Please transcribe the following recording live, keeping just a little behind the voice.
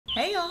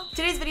Hey y'all!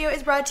 Today's video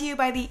is brought to you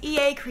by the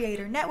EA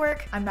Creator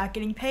Network. I'm not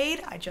getting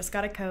paid, I just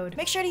got a code.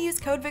 Make sure to use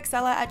code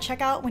Vixella at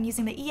checkout when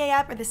using the EA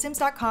app or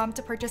thesims.com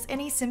to purchase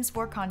any Sims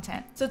 4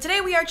 content. So today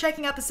we are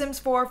checking out the Sims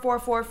 4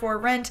 444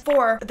 rent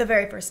for the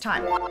very first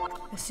time.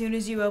 As soon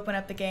as you open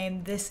up the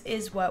game, this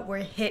is what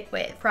we're hit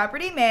with.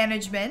 Property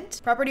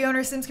management. Property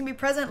owner Sims can be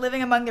present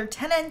living among their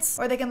tenants,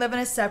 or they can live in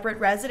a separate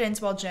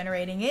residence while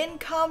generating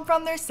income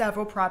from their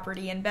several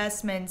property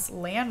investments.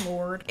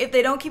 Landlord. If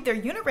they don't keep their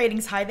unit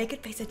ratings high, they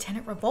could face a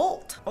tenant revolt.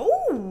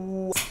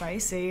 Oh,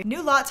 spicy.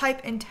 New lot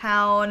type in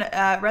town,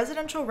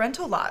 residential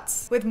rental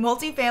lots with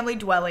multi-family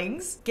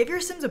dwellings. Give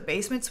your Sims a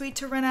basement suite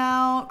to rent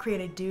out,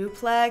 create a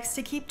duplex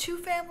to keep two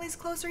families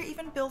closer,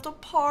 even build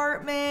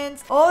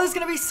apartments. Oh, there's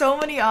gonna be so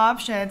many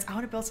options. I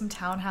wanna build some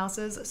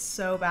townhouses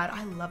so bad.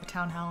 I love a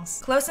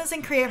townhouse. Closeness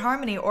and create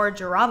harmony or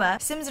drama.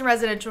 Sims and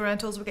residential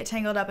rentals will get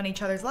tangled up in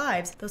each other's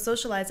lives. They'll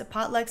socialize at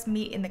potlucks,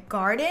 meet in the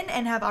garden,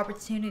 and have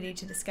opportunity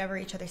to discover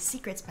each other's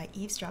secrets by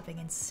eavesdropping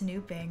and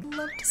snooping.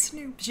 Love to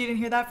snoop. She didn't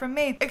hear that from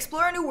me.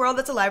 Explore a new world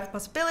that's alive with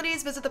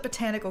possibilities. Visit the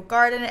botanical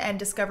garden and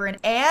discover an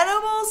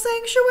animal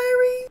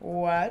sanctuary.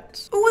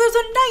 What? Oh, there's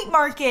a night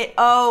market.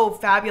 Oh,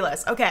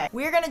 fabulous. Okay,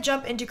 we're gonna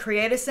jump into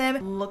create a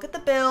sim, look at the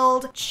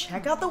build,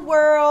 check out the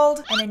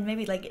world, and then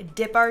maybe like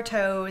dip our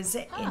toes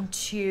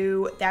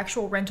into the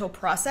actual rental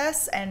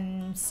process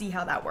and see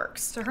how that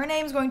works. So her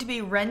name's going to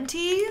be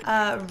Rentington.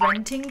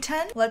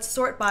 Let's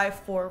sort by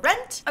for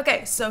rent.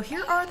 Okay, so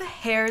here are the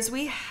hairs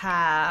we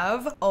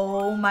have.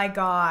 Oh my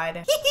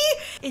god.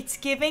 It's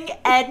giving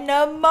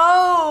Edna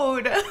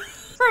mode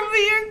from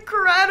The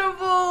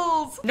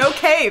Incredibles. No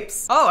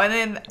capes. Oh, and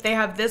then they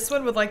have this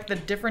one with like the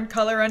different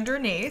color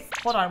underneath.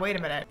 Hold on, wait a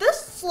minute.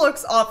 This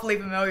looks awfully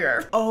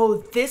familiar.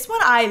 Oh, this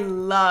one I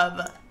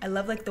love. I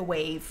love like the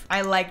wave.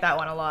 I like that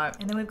one a lot.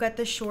 And then we've got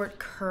the short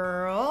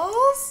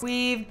curls.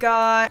 We've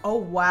got, oh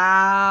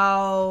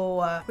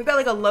wow. We've got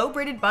like a low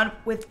braided bun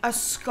with a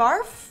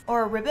scarf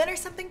or a ribbon or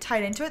something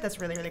tied into it. That's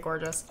really, really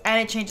gorgeous.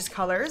 And it changes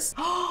colors.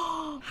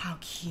 Oh, how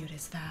cute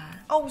is that?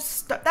 Oh,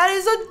 that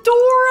is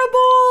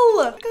adorable.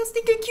 Look how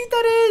stinking cute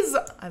that is.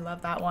 I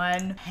love that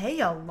one. Hey,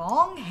 a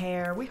long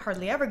hair. We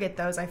hardly ever get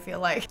those, I feel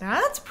like.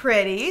 That's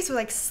pretty. So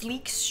like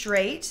sleek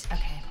straight.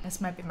 Okay,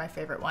 this might be my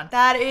favorite one.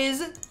 That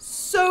is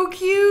so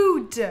cute.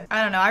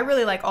 I don't know. I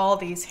really like all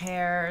these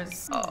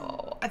hairs.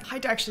 Oh, I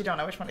actually don't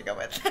know which one to go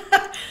with.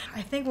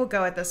 I think we'll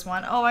go with this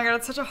one. Oh my god,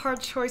 it's such a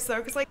hard choice though,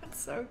 because like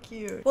it's so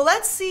cute. Well,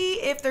 let's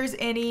see if there's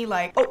any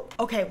like, oh,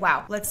 okay,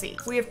 wow. Let's see.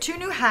 We have two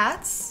new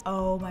hats.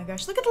 Oh my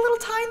gosh, look at the little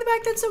tie in the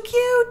back. That's so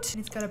cute. And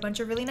it's got a bunch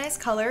of really nice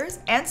colors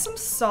and some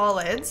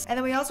solids. And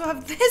then we also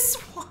have this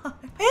one.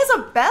 It has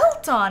a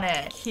belt on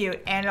it.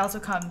 Cute. And it also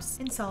comes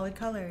in solid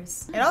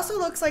colors. It also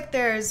looks like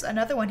there's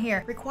another one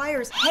here.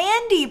 Requires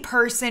handy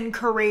person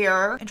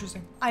career.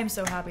 Interesting. I'm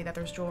so happy that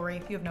there's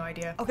jewelry. You have no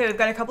idea. Okay, we've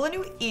got a couple of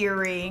new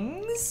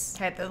earrings.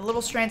 Okay, the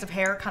little strands of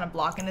hair kind of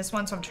blocking this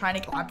one, so I'm trying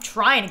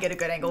to get a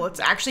good angle. It's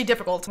actually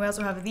difficult. We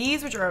also have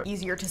these, which are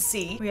easier to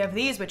see. We have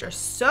these, which are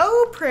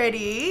so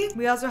pretty.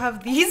 We also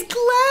have these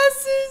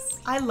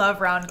glasses. I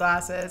love round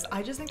glasses.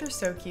 I just think they're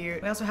so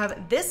cute. We also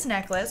have this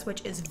necklace,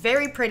 which is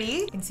very pretty.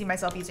 You can see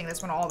myself using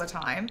this one all the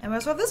time. And we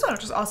also have this one,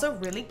 which is also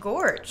really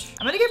gorge.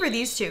 I'm gonna give her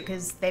these two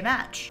because they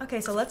match. Okay,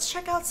 so let's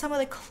check out some of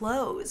the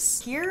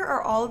clothes. Here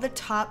are all of the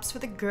tops for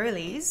the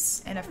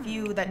girlies and a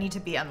few that need to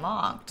be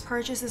unlocked.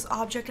 Purchase this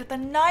object at the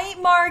night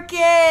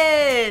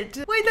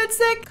market. Wait, that's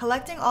sick.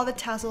 Collecting all the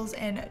tassels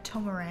in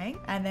Tomarang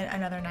and then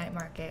another night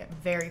market.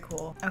 Very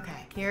cool.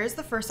 Okay, here's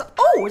the first.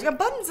 Oh, it's got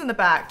buttons in the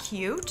back.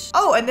 Cute.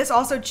 Oh, and this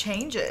also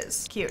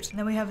changes. Cute. And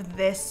then we have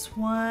this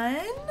one.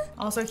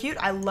 Also cute.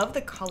 I love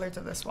the colors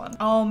of this one.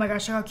 Oh my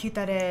gosh, look how cute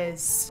that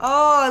is.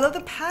 Oh, I love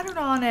the pattern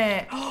on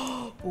it.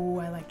 Oh,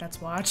 I like that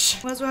swatch.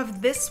 We also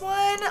have this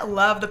one.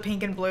 Love the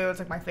pink and blue. It's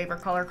like my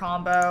favorite color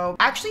combo.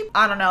 Actually,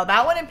 I don't know.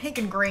 That one and pink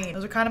and green.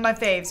 Those are kind of my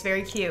faves.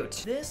 Very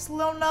cute. This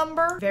little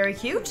number. Very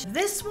cute.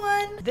 This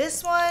one.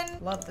 This one.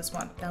 Love this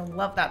one. I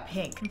love that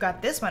pink. We've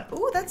got this one.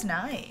 Ooh, that's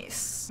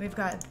nice. We've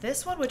got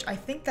this one, which I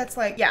think that's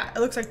like, yeah, it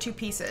looks like two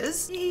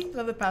pieces.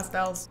 Love the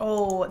pastels.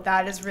 Oh,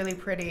 that is really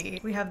pretty.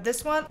 We have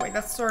this one. Wait,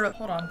 that's sort of,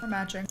 hold on, we're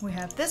matching. We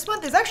have this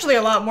one. There's actually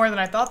a lot more than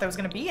I thought there was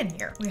gonna be in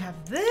here. We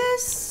have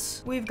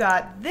this. We've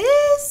got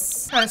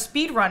this. Kind of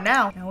speed run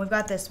now. And we've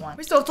got this one.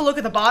 We still have to look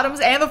at the bottoms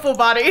and the full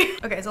body.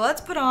 Okay, so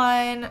let's put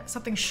on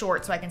something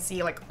short so I can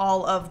see like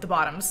all of the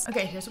bottoms.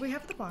 Okay, here's what we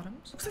have at the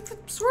bottoms. Looks like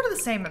sort of the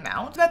same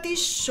amount. We've got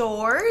these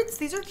shorts.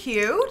 These are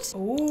cute.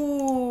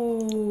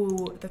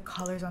 Ooh, the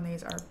colors on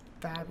these are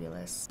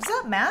fabulous. Does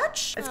that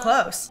match? It's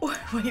close.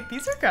 Wait,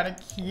 these are kind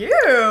of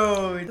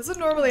cute. This would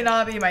normally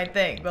not be my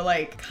thing, but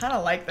like kind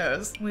of like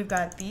those. We've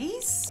got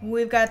these.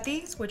 We've got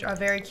these, which are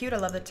very cute. I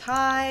love the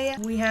tie.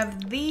 We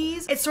have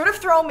these. It's sort of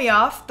throwing me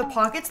off. The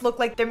pockets look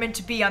like they're meant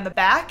to be on the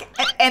back,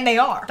 and they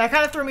are. That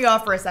kind of threw me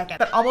off for a second,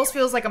 but almost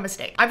feels like a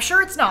mistake. I'm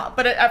sure it's not,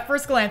 but at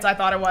first glance, I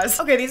thought it was.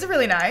 Okay, these are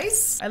really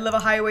nice. I love a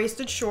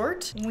high-waisted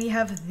short. We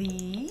have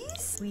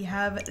these. We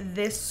have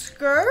this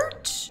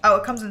skirt. Oh,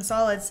 it comes in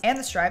solids and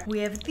the stripe. We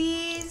have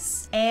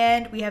these.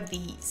 And we have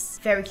these.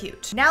 Very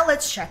cute. Now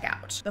let's check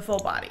out the full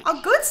body.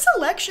 A good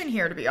selection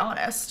here, to be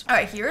honest. All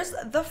right, here's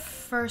the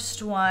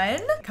first one.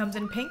 Comes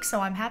in pink,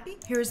 so I'm happy.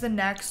 Here's the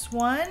next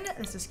one.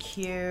 This is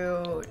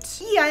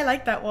cute. Yeah, I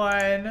like that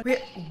one.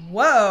 Wait,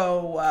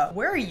 whoa,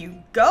 where are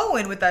you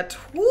going with that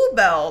tool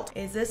belt?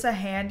 Is this a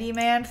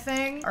handyman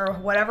thing or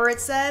whatever it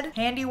said?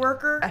 Handy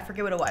worker? I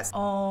forget what it was.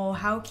 Oh,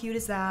 how cute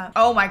is that?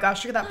 Oh my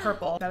gosh, look at that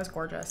purple. That is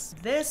gorgeous.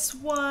 This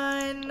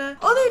one.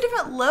 Oh, they have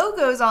different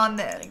logos on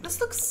this. This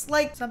looks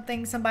like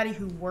something somebody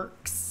who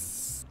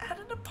works at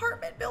an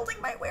apartment building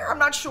might wear. I'm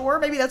not sure.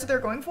 Maybe that's what they're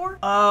going for.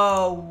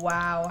 Oh,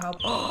 wow.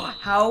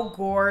 How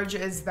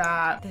gorgeous is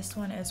that? This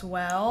one as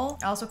well.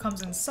 It also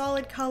comes in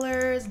solid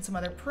colors and some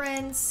other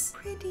prints.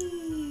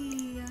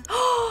 Pretty.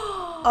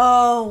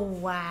 Oh,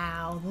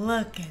 wow.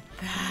 Look at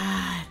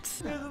that.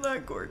 Isn't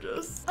that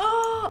gorgeous?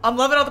 Oh, I'm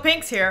loving all the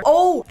pinks here.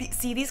 Oh,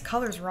 see, these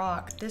colors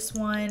rock. This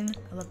one,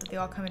 I love that they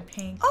all come in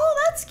pink.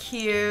 Oh, that's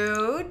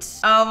cute.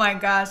 Oh my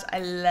gosh, I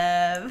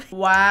love.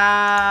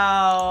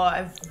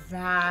 Wow,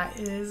 that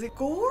is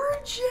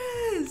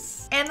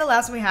gorgeous. And the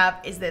last one we have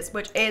is this,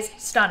 which is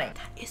stunning.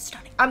 That is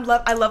stunning. I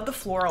love the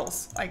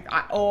florals.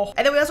 Oh.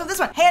 And then we also have this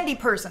one, handy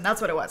person.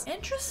 That's what it was.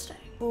 Interesting.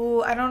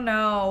 Ooh, I don't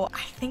know.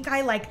 I think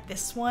I like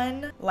this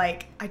one.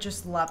 Like, I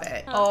just love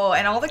it. Oh,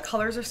 and all the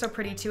colors are so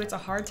pretty too. It's a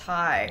hard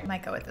tie. I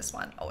might go with this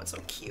one. Oh, it's so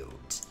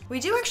cute. We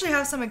do actually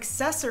have some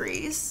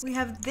accessories. We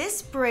have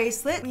this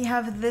bracelet. We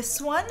have this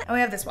one. And we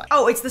have this one.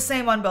 Oh, it's the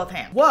same on both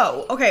hands.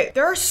 Whoa. Okay,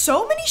 there are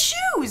so many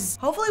shoes.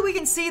 Hopefully we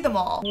can see them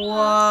all.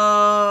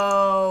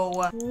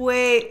 Whoa.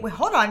 Wait,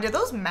 hold on. Did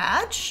those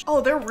match? Oh,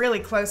 they're really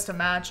close to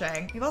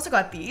matching. We've also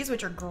got these,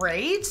 which are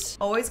great.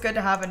 Always good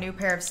to have a new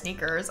pair of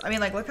sneakers. I mean,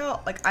 like, look how,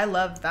 like, I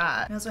love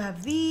that. We also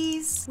have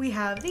these. We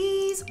have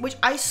these, which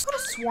I could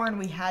have sworn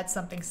we had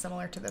something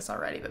similar to this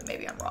already, but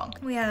maybe I'm wrong.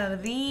 We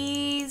have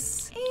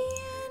these,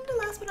 and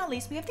last but not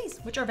least, we have these,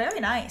 which are very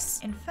nice.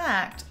 In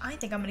fact, I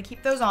think I'm gonna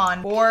keep those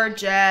on.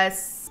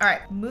 Gorgeous. All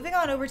right, moving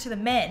on over to the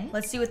men.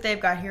 Let's see what they've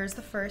got. Here's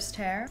the first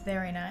hair.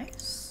 Very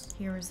nice.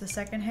 Here is the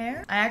second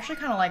hair. I actually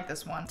kind of like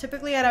this one.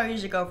 Typically, I don't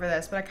usually go for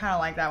this, but I kind of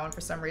like that one for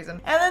some reason.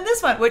 And then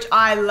this one, which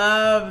I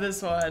love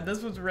this one.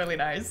 This one's really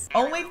nice.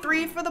 Only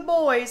 3 for the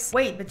boys.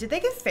 Wait, but did they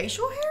get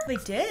facial hair? They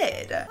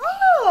did.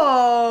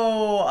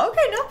 Oh,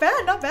 okay, not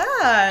bad, not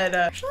bad.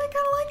 Actually, I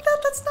kind of like that.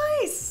 That's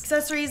nice.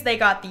 Accessories, they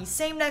got the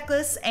same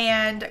necklace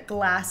and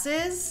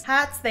glasses.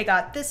 Hats, they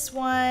got this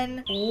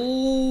one.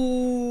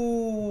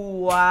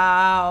 Ooh,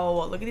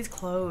 wow. Look at these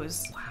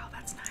clothes. Wow.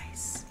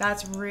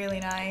 That's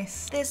really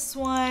nice. This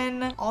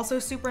one, also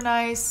super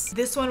nice.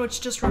 This one, which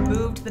just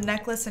removed the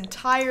necklace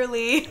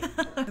entirely.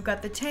 We've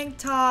got the tank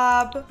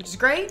top, which is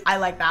great. I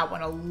like that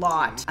one a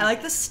lot. I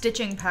like the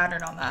stitching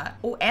pattern on that.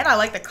 Oh, and I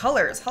like the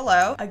colors.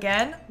 Hello.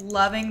 Again,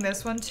 loving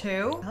this one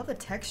too. I love the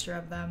texture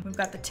of them. We've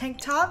got the tank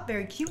top,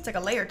 very cute. It's like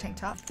a layer tank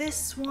top.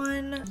 This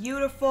one,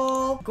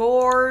 beautiful,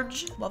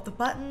 gorge. Love the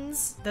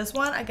buttons. This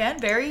one, again,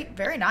 very,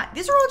 very nice.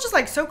 These are all just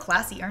like so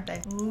classy, aren't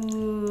they?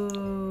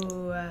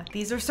 Ooh,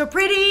 these are so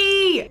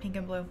pretty. Pink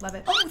and blue, love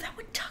it. Oh, that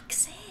one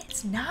tucks in.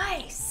 It's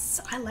nice.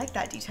 I like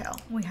that detail.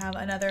 We have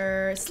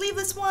another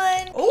sleeveless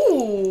one.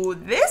 Oh,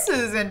 this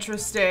is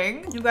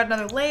interesting. We've got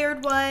another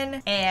layered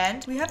one.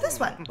 And we have this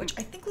one, which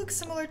I think looks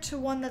similar to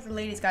one that the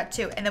ladies got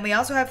too. And then we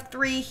also have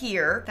 3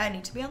 here that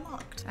need to be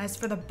unlocked. As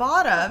for the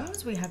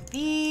bottoms, we have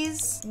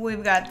these.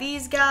 We've got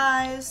these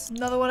guys.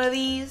 Another one of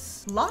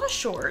these. A lot of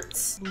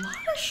shorts. A lot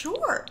of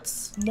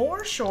shorts.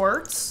 More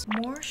shorts.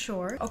 More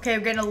shorts. Okay,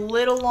 we're getting a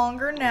little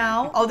longer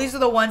now. Oh, these are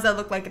the ones that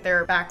look like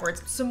they're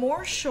backwards. Some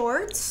more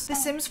shorts. The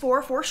Sims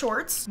 4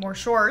 shorts. More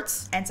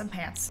shorts. And some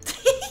pants.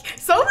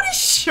 So many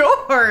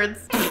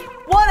shorts.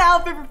 One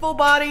outfit for full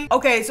body.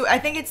 Okay, so I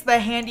think it's the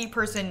handy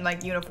person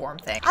like uniform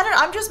thing. I don't know,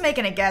 I'm just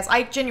making a guess.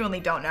 I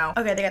genuinely don't know.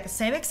 Okay, they got the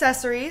same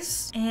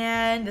accessories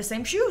and the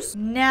same shoes.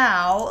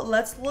 Now,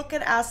 let's look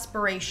at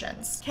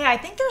aspirations. Okay, I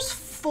think there's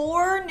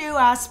 4 new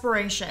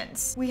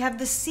aspirations. We have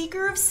the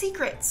Seeker of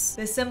Secrets.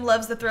 The Sim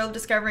loves the thrill of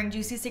discovering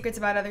juicy secrets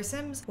about other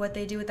Sims. What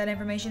they do with that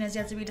information has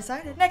yet to be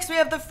decided. Next, we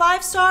have the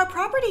 5-star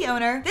property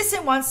owner. This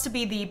Sim wants to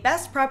be the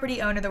best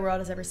property owner the world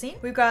has ever seen.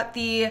 We've got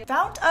the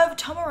Fount of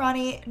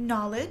Tomarani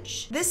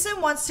knowledge. This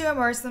Sim wants to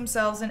immerse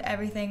themselves in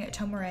everything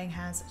Tomarang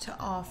has to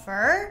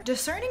offer.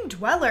 Discerning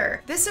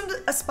dweller. This Sim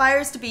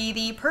aspires to be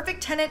the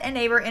perfect tenant and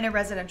neighbor in a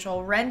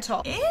residential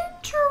rental.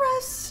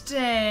 Interesting.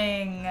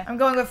 I'm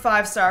going with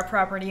 5-star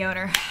property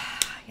owner.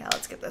 Yeah,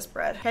 let's get this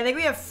bread. Okay, I think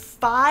we have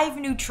 5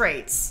 new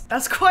traits.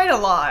 That's quite a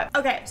lot.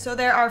 Okay, so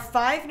there are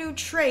 5 new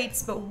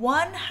traits, but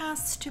one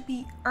has to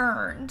be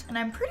earned. And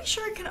I'm pretty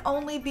sure it can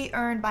only be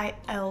earned by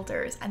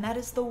elders, and that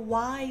is the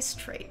wise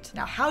trait.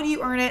 Now, how do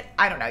you earn it?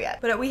 I don't know yet.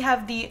 But we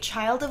have the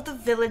child of the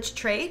village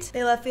trait.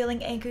 They love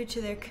feeling anchored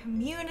to their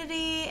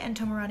community and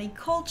Tomarani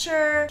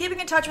culture. Keeping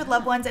in touch with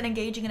loved ones and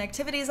engaging in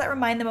activities that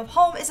remind them of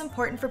home is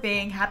important for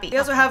being happy. We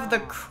also have the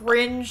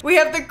cringe. We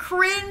have the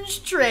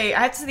cringe trait.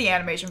 I have to see the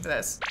animation for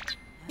this.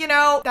 You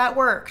know, that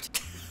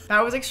worked.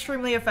 That was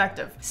extremely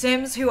effective.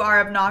 Sims who are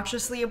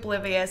obnoxiously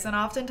oblivious and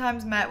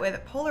oftentimes met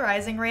with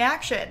polarizing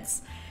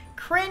reactions.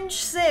 Cringe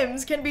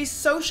Sims can be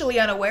socially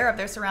unaware of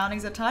their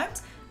surroundings at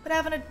times, but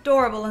have an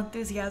adorable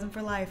enthusiasm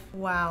for life.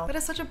 Wow, that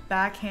is such a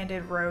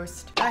backhanded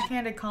roast.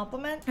 Backhanded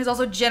compliment. He's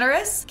also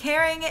generous,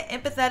 caring,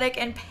 empathetic,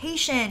 and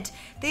patient.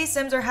 These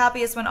Sims are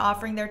happiest when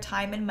offering their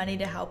time and money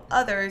to help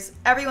others.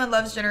 Everyone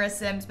loves generous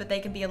Sims, but they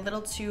can be a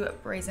little too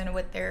brazen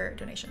with their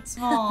donations.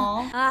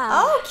 Aww.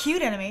 Oh,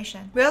 cute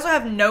animation. We also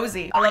have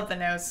nosy. I love the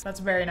nose. That's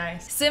very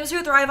nice. Sims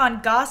who thrive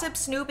on gossip,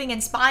 snooping,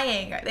 and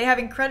spying. They have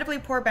incredibly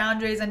poor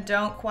boundaries and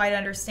don't quite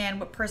understand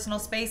what personal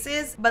space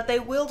is, but they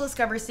will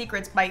discover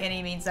secrets by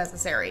any means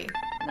necessary.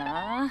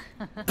 Nah.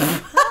 The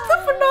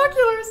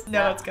binoculars. No,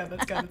 that's good.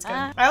 That's good. That's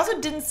good. I also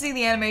didn't see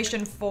the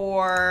animation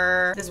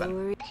for this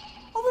one.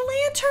 Oh, the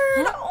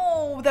lantern.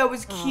 Oh, that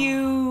was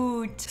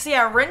cute. So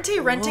yeah,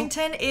 Renty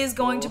Rentington is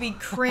going to be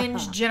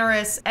cringe,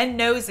 generous, and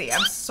nosy.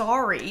 I'm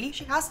sorry.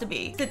 She has to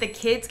be. Did the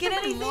kids get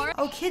anything?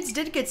 Oh, kids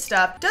did get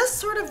stuff. Does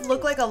sort of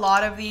look like a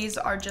lot of these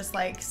are just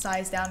like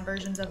sized down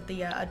versions of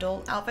the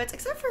adult outfits,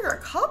 except for a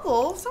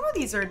couple. Some of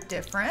these are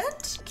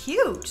different.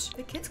 Cute.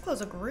 The kids'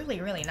 clothes look really,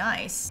 really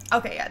nice.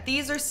 Okay, yeah,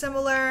 these are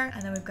similar.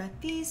 And then we've got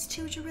these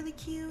two, which are really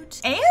cute.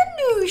 And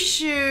new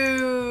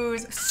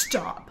shoes.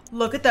 Stop.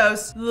 Look at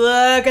those.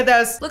 Look at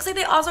those. Looks like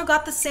they also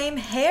got the same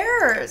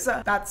hairs.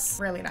 That's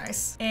really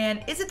nice.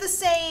 And is it the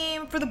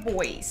same for the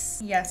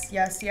boys? Yes,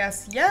 yes,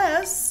 yes,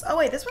 yes. Oh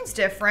wait, this one's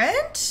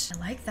different. I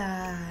like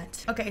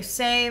that. Okay,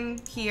 same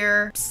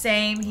here,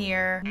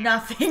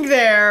 nothing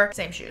there.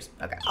 Same shoes,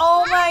 okay.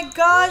 Oh my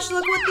gosh,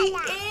 look what the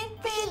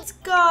infants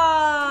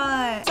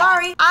got.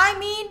 Sorry, I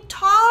mean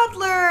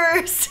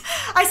toddlers.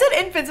 I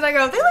said infants and I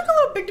go, they look a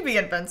little big to be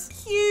infants.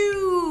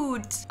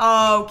 Cute.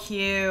 Oh,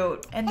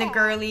 cute. And the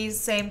girlies,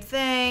 same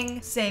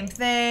thing, same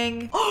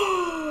thing.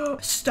 Oh,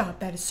 stop,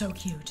 that is so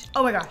cute.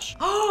 Oh my gosh.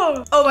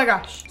 Oh my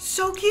gosh,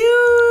 so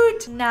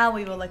cute. Now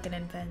we will look at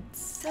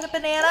infants. Is that a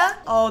banana?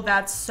 Oh,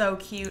 that's so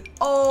cute.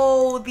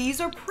 Oh, these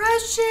are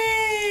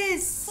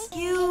precious.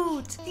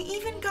 Cute. They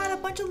even got a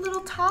bunch of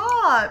little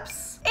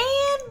tops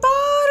and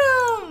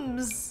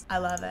bottoms. I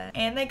love it.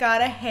 And they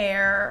got a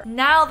hair.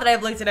 Now that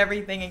I've looked at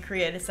everything and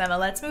created Sema,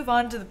 let's move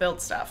on to the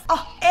build stuff.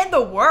 Oh, and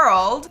the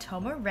world.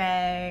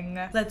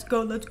 Tomarang. Let's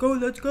go, let's go,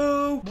 let's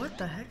go. What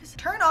the heck is it?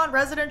 Turn on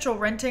residential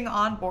renting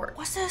on board.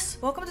 What's this?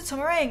 Welcome to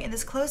Tomarang. In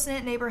this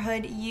close-knit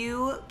neighborhood,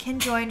 you can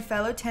join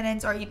fellow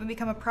tenants or even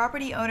become a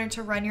property owner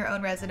to run your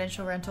own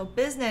residential rental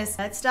business.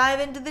 Let's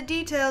dive into the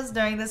details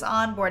during this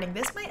onboarding.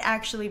 This might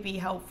actually be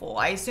helpful.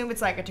 I assume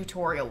it's like a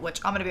tutorial, which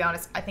I'm gonna be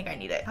honest, I think I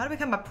need it. How to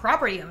become a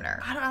property owner?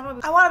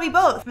 I want to be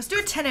both. Let's do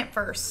a tenant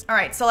first. All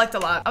right, select a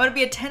lot. I'm gonna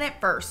be a tenant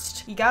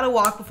first. You gotta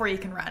walk before you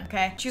can run,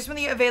 okay? Choose from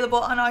the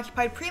available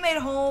unoccupied pre-made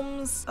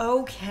homes.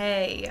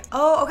 Okay.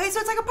 Oh, okay, so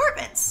it's like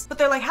apartments, but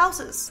they're like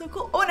houses. So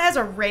cool. Oh, and it has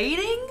a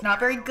rating. Not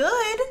very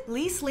good.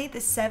 Lease length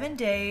is 7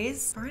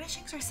 days.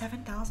 Furnishings are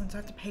 7,000, so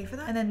I have to pay for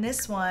that. And then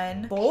this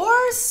one,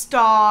 4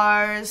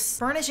 stars.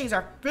 Furnishings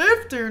are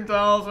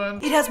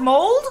 15,000. It has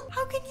mold?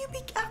 How can it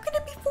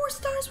be 4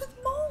 stars with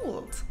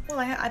mold? Well,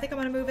 I think I'm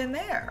gonna move in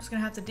there. Just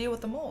gonna have to deal with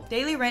the mold.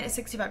 Daily rent is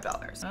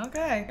 $65.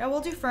 Okay, yeah,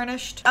 we'll do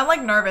furnished. I'm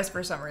like nervous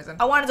for some reason.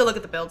 I wanted to look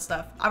at the build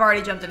stuff. I've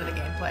already jumped into the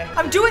gameplay.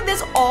 I'm doing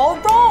this all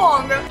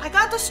wrong. I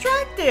got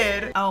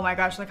distracted. Oh my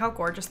gosh, look how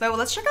gorgeous though. Well,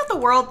 let's check out the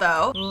world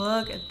though.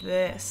 Look at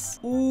this.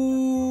 Ooh,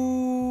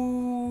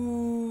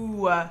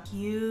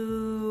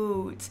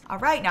 cute. All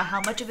right, now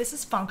how much of this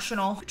is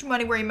functional? Put your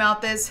money where your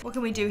mouth is. What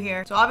can we do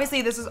here? So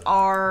obviously this is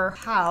our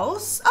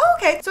house. Oh,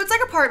 okay, so it's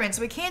like apartments.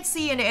 So we can't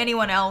see into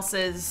anyone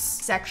else's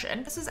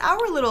section. This is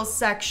our little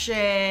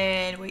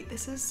section. Wait,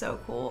 this is so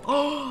cool.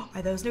 Oh,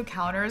 are those new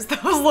counters?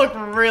 Those look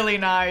really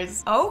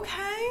nice. Okay.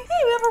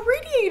 Hey, we have a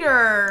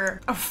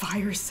radiator. A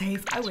fire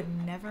safe. I would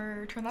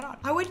never turn that on.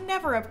 I would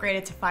never upgrade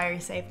it to fire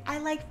safe. I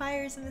like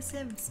fires in The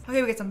Sims.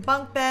 Okay, we get some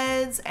bunk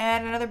beds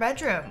and another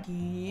bedroom.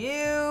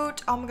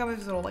 Cute. Oh my god, we have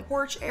this little like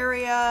porch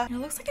area. And it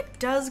looks like it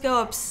does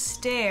go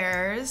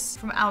upstairs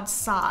from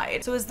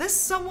outside. So is this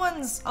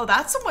someone's, oh,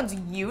 that's someone's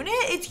unit?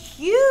 It's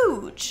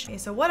huge. Okay,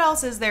 so what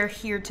else is there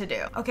here to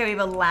do? Okay, we have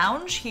a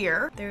lounge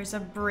here. There's a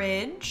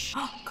bridge.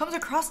 Comes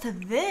across to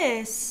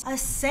this. A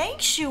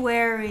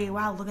sanctuary.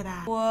 Wow, look at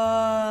that.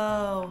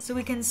 Whoa. So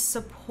we can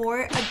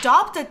support,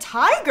 adopt a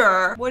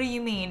tiger. What do you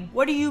mean?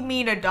 What do you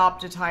mean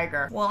adopt a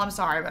tiger? Well, I'm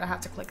sorry, but I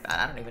have to click that.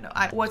 I don't even know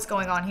what's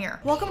going on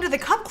here. Welcome to the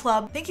Cub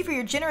Club. Thank you for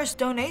your generous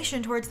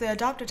donation towards the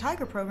Adopt a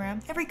Tiger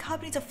program. Every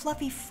cub needs a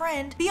fluffy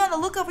friend. Be on the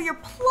lookout for your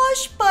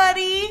plush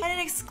buddy and an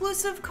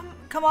exclusive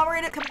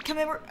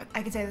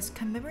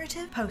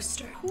commemorative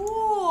poster.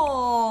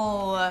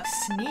 Cool.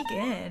 Sneak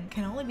in.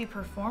 Can only be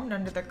performed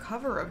under the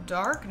cover of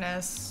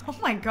darkness. Oh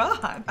my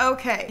god.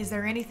 Okay, is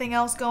there anything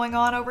else going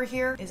on over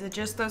here? Is it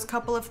just those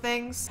couple of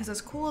things? Because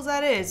as cool as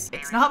that is,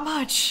 it's not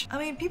much. I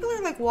mean, people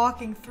are like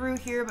walking through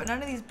here, but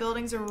none of these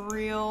buildings are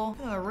real.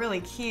 They're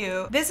really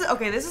cute. This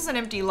is an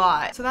empty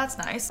lot, so that's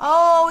nice.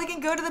 Oh, we can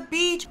go to the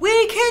beach.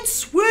 We can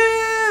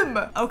swim.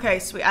 Okay,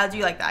 sweet. I do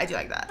like that. I do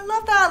like that. I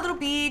love that little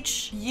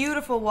beach.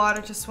 Beautiful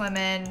water to swim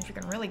in. If you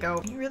can really go.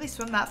 Can you really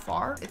swim that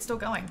far? It's still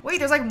going. Wait,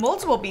 there's like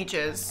multiple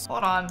beaches.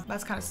 Hold on.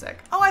 That's kind of sick.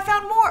 Oh, I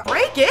found more.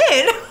 Break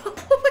in.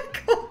 Oh my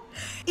god.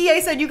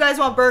 EA said you guys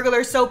want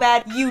burglars so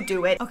bad, you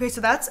do it. Okay,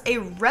 so that's a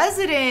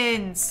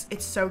residence.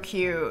 It's so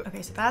cute.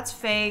 Okay, so that's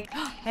fake.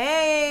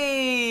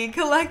 Hey,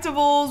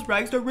 collectibles,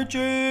 rags to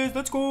riches,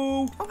 let's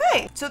go.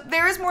 Okay, so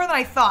there is more than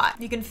I thought.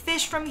 You can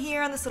fish from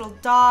here on this little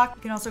dock.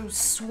 You can also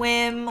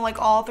swim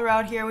like all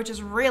throughout here, which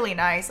is really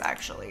nice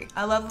actually.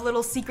 I love the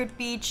little secret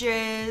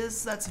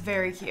beaches. That's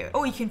very cute.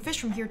 Oh, you can fish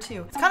from here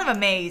too. It's kind of a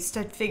maze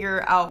to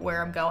figure out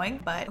where I'm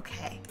going, but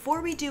okay.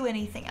 Before we do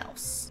anything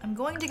else, I'm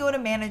going to go to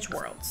Manage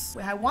Worlds.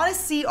 I want to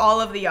see all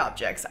of the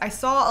objects. I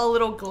saw a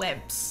little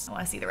glimpse. I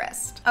want to see the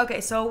rest.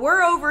 Okay, so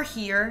we're over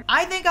here.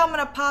 I think I'm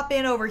gonna pop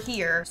in over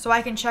here so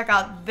I can check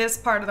out this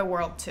part of the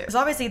world too. Because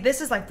obviously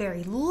this is like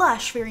very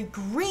lush, very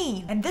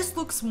green, and this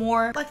looks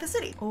more like the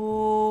city.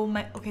 Oh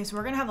my, okay, so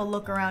we're gonna have a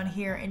look around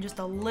here in just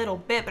a little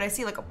bit, but I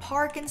see like a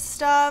park and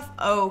stuff.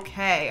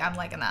 Okay, I'm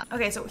liking that.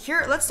 Okay, so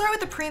here, let's start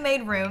with the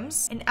pre-made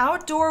rooms. An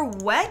outdoor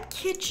wet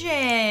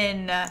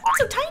kitchen. It's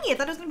so tiny, I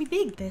thought it was gonna be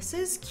big. This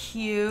is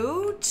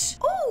cute.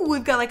 Oh,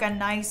 we've got like a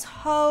nice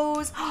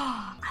hose.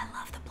 I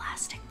love the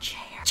plastic chair.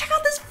 Check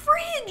out this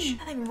fridge.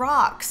 That thing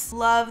rocks.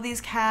 Love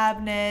these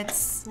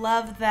cabinets.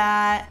 Love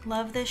that.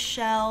 Love this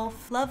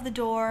shelf. Love the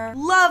door.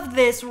 Love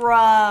this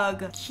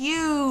rug.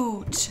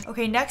 Cute.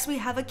 Okay, next we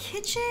have a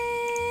kitchen.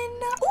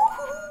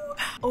 Ooh.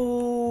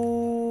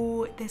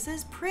 Oh, this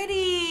is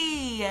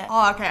pretty.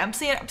 Oh, okay, I'm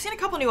seeing a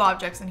couple new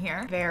objects in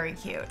here. Very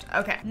cute.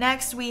 Okay,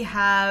 next we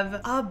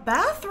have a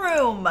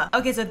bathroom.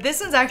 Okay, so this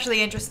one's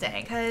actually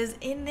interesting because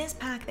in this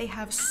pack they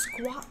have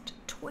squat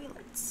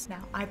toilets.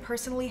 Now, I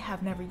personally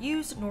have never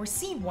used nor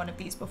seen one of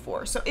these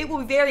before, so it will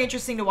be very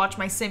interesting to watch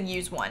my sim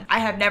use one. I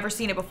have never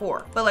seen it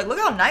before, but like, look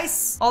how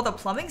nice all the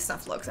plumbing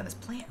stuff looks, and this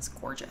plant is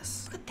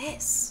gorgeous. Look at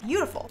this,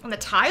 beautiful. And the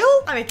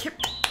tile, I mean,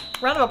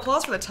 round of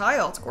applause for the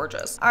tile, it's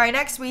gorgeous. All right,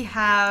 next we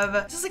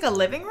have, is this like a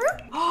living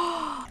room?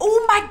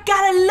 Oh my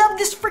God, I love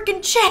this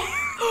freaking chair.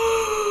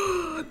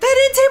 That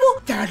end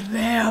table, that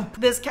lamp.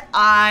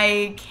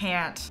 I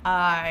can't.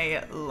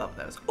 I love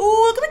those.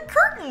 Oh, look at the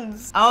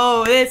curtains.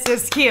 Oh, this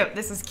is cute.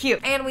 This is cute.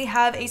 And we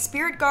have a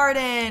spirit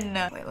garden.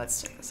 Wait,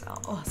 let's check this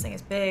out. Oh, this thing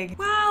is big.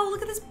 Wow,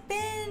 look at this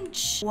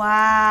bench.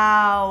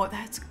 Wow,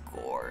 that's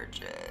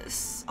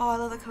gorgeous. Oh, I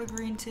love the color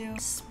green too.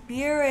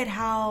 Spirit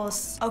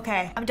house.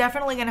 Okay, I'm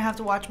definitely gonna have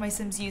to watch my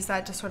Sims use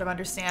that to sort of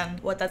understand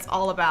what that's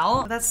all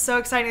about. That's so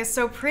exciting, it's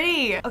so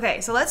pretty.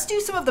 Okay, so let's do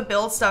some of the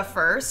build stuff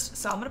first.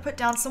 So I'm gonna put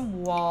down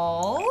some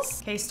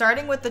walls. Okay,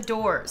 starting with the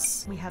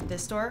doors. We have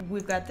this door,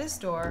 we've got this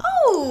door.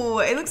 Oh,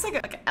 it looks like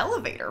an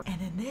elevator.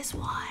 And then this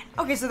one.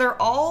 Okay, so they're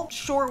all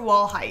short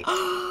wall height.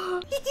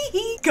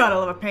 Gotta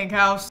love a pink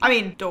house. I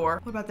mean,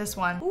 door. What about this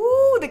one?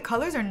 Ooh, the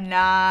colors are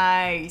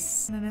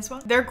nice. And then this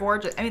one, they're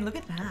gorgeous. I mean, look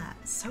at that,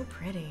 it's so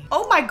pretty.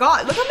 Oh my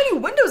God, look how many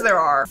windows there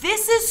are.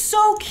 This is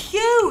so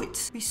cute.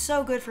 It'd be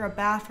so good for a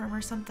bathroom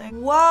or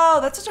something. Whoa,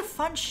 that's such a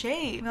fun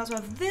shape. We also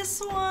have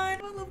this one.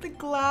 I love the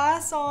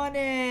glass on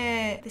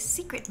it. The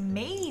secret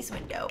maze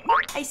window.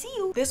 I see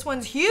you. This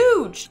one's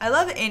huge. I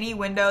love any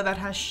window that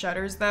has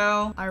shutters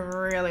though. I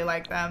really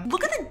like them.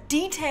 Look at the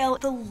detail.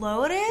 The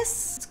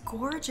lotus, it's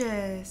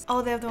gorgeous.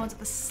 Oh, they have the ones with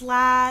the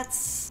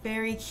slats.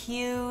 Very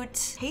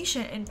cute.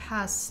 Patient in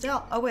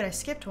pastel. Oh wait, I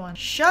skipped one.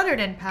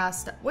 Shuttered in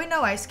pastel. Wait,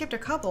 no, I skipped a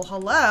couple.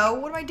 Hello,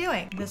 what am I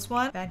doing? This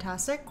one,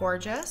 fantastic,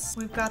 gorgeous.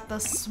 We've got the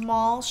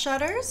small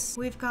shutters.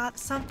 We've got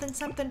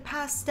something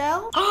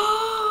pastel.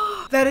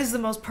 Oh, that is the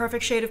most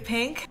perfect shade of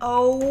pink.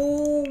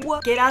 Oh,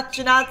 get out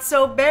your not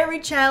so berry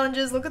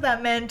challenges. Look at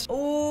that mint.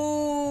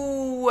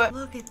 Oh,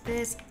 look at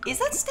this. Is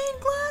that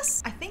stained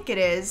glass? I think it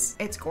is.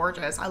 It's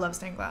gorgeous. I love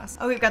stained glass.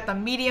 Oh, we've got the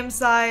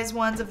medium-sized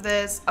ones of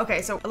this.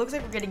 Okay, so it looks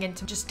like we're getting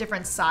into just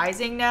different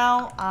sizing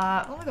now.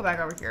 Let me go back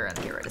over here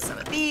and get rid of some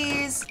of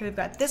these. Okay, we've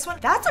got this one.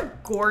 That's a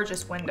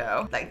gorgeous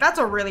window. Like, that's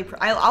a really,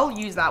 I'll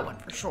use that one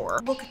for sure.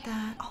 Look at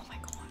that. Oh my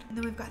God. And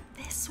then we've got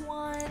this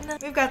one.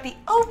 We've got the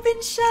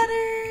open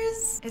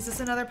shutters. Is this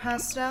another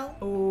pastel?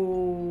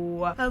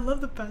 Oh, I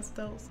love the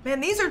pastels. Man,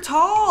 these are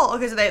tall.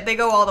 Okay, so they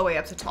go all the way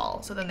up to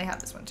tall. So then they have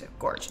this one too.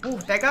 Gorgeous. Ooh,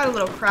 that got a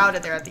little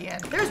crowded there at the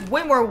end. There's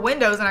way more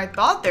windows than I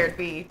thought there'd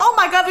be. Oh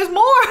my God, there's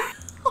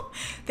more.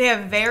 They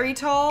have very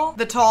tall,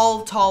 the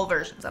tall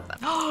versions of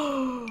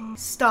them.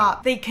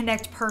 Stop. They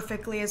connect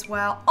perfectly as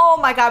well. Oh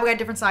my God, we got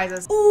different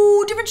sizes.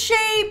 Ooh, different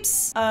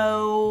shapes.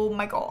 Oh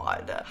my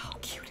God. How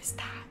cute is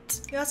that?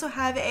 We also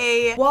have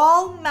a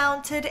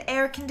wall-mounted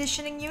air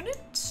conditioning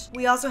unit.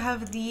 We also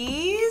have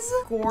these.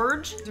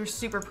 Gorge. They're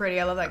super pretty.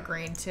 I love that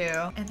green too.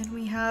 And then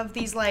we have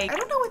these like, I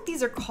don't know what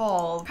these are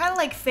called. Kind of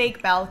like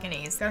fake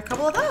balconies. Got a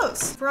couple of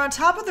those. We're on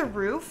top of the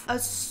roof. A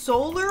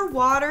solar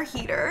water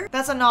heater.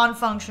 That's a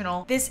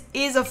non-functional. This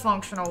is a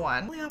functional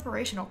one. Fully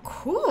operational.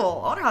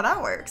 Cool. I wonder how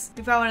that works.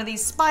 We've got one of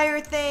these spire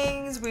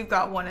things. We've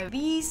got one of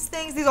these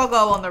things. These all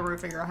go on the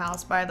roof of your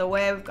house, by the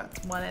way. We've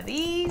got one of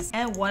these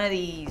and one of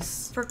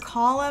these. For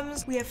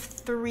columns, we have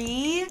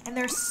 3 and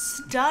they're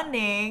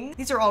stunning.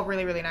 These are all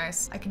really, really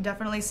nice. I can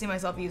definitely see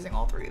myself using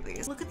all 3 of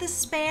these. Look at the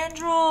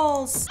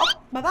spandrels. Oh,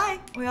 bye-bye.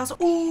 We also,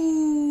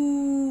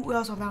 ooh, Ooh, we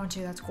also have that one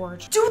too. That's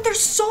gorgeous. Dude, there's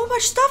so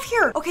much stuff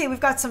here. Okay, we've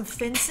got some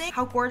fencing.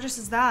 How gorgeous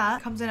is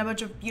that? Comes in a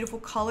bunch of beautiful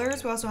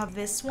colors. We also have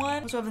this one.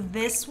 We also have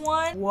this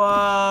one.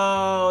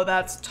 Whoa,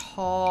 that's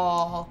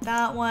tall.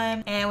 That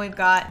one. And we've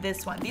got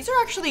this one. These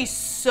are actually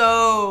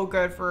so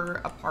good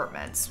for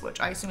apartments, which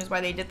I assume is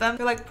why they did them.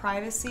 They're like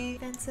privacy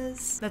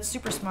fences. That's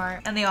super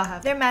smart. And they all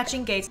have their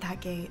matching gates. That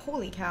gate.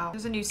 Holy cow.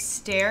 There's a new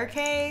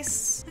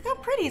staircase. Look how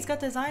pretty. It's got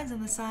designs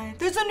on the side.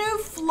 There's a new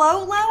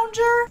float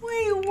lounger.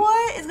 Wait,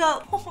 what? It's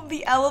got all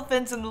the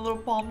elephants and the little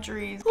palm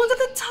trees. Look at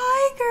the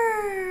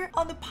tiger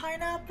on the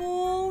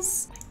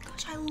pineapples.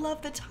 I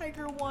love the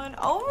tiger one.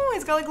 Oh,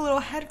 it's got like a little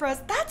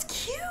headrest. That's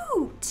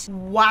cute.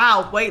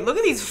 Wow, wait, look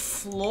at these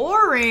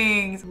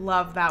floorings.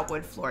 Love that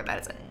wood floor. That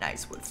is a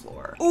nice wood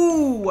floor.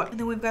 Ooh, and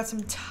then we've got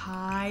some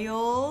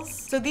tiles.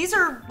 So these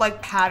are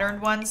like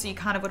patterned ones, so you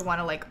kind of would want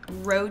to like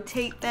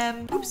rotate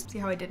them. Oops, see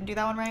how I didn't do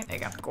that one right? There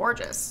you go,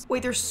 gorgeous.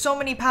 Wait, there's so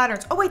many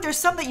patterns. Oh wait, there's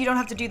some that you don't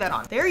have to do that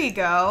on. There you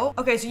go.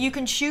 Okay, so you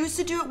can choose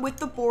to do it with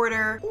the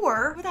border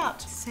or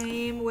without.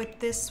 Same with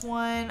this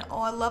one.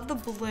 Oh, I love the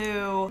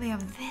blue. They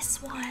have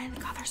this one.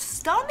 God, they're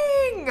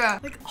stunning.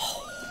 Like,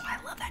 oh, I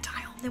love that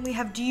tile. Then we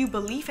have Do You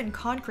Believe in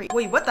Concrete?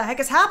 Wait, what the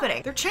heck is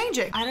happening? They're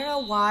changing. I don't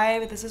know why,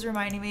 but this is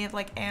reminding me of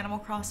like Animal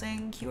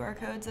Crossing QR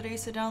codes that I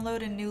used to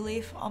download in New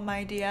Leaf on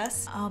my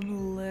DS.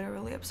 I'm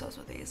literally obsessed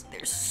with these.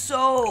 They're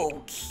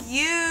so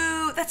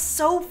cute. That's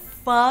so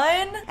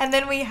fun. And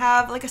then we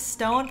have like a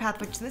stone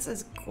path, which this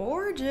is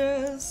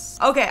gorgeous.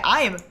 Okay,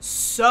 I am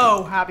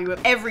so happy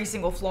with every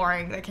single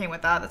flooring that came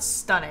with that. That's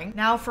stunning.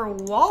 Now for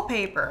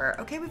wallpaper.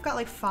 Okay, we've got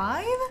like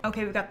 5.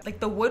 Okay, we've got like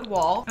the wood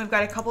wall. And we've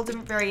got a couple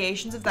different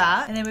variations of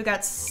that. And then we've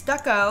got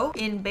stucco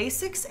in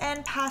basics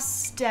and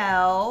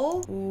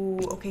pastel. Ooh,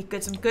 okay,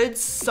 good. Some good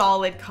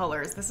solid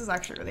colors. This is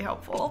actually really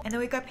helpful. And then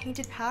we've got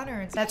painted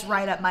patterns. That's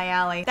right up my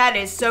alley. That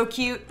is so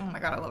cute. Oh my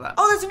God, I love that.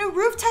 Oh, there's a new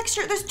roof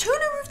texture. There's 2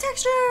 new roof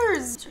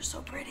textures. These are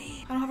so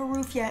pretty. I don't have a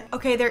roof yet.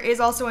 Okay, there is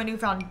also a new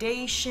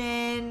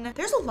foundation.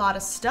 There's a lot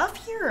of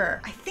stuff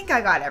here. I think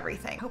I got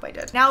everything. Hope I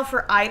did. Now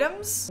for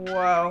items.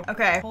 Whoa.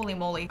 Okay, holy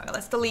moly. Okay,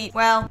 let's delete.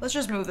 Well, let's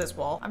just move this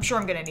wall. I'm sure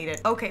I'm gonna need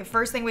it. Okay,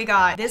 first thing we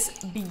got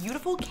this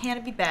beautiful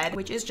canopy bed,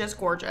 which is just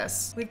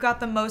gorgeous. We've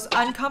got the most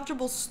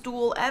uncomfortable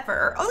stool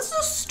ever. Oh, this is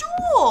a stool.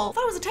 I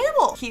thought it was a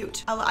table.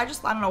 Cute. I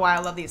don't know why I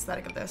love the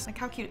aesthetic of this. Like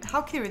how cute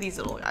are these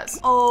little guys?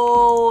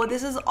 Oh,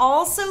 this is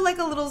also like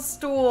a little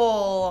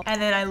stool. And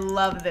then I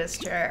love this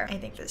chair. I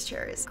think this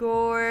chair is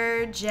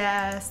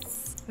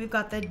gorgeous. We've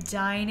got the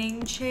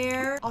dining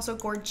chair, also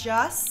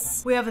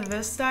gorgeous. We have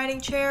this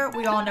dining chair.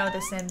 We all know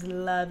The Sims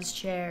loves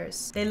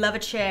chairs. They love a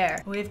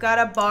chair. We've got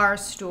a bar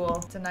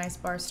stool. It's a nice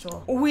bar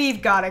stool.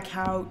 We've got a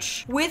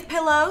couch with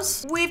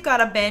pillows. We've got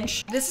a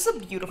bench. This is a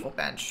beautiful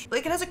bench.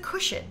 Like it has a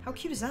cushion. How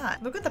cute is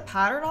that? Look at the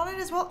pattern on it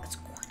as well. It's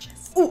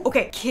gorgeous. Ooh,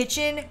 okay.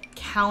 Kitchen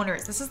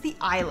counters. This is the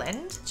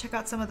island. Check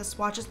out some of the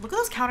swatches. Look at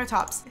those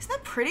countertops. Isn't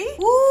that pretty?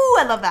 Ooh,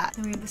 I love that.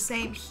 Then we have the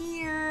same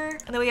here.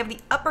 And then we have the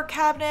upper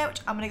cabinet,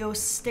 which I'm gonna go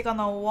stick on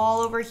the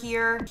wall over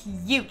here.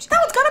 Cute. That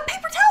one's got a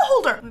paper towel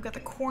holder. We've got the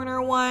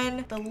corner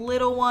one, the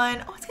little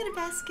one. Oh, it's got a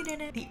basket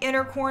in it. The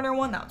inner corner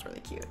one. That one's really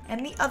cute.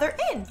 And the other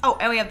end. Oh,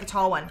 and we have the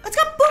tall one. It's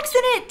got books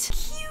in it.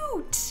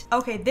 Cute.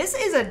 Okay, this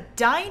is a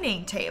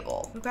dining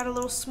table. We've got a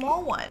little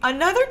small one.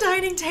 Another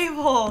dining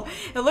table.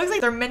 It looks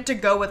like they're meant to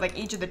go with like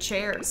each of the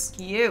chairs.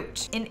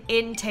 Cute. An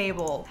end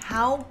table.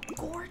 How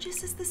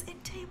gorgeous is this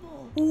end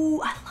table?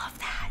 Ooh, I love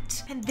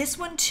that. And this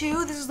one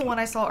too. This is the one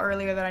I saw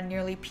earlier that I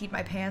nearly peed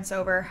my pants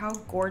over. How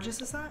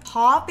gorgeous is that?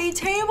 Coffee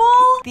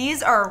table.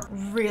 These are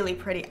really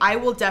pretty. I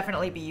will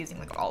definitely be using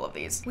like all of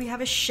these. We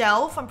have a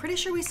shelf. I'm pretty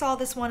sure we saw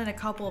this one in a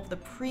couple of the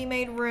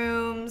pre-made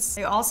rooms.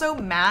 They also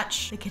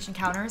match the kitchen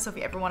counter. So if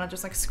you ever want to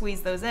just like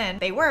squeeze those in,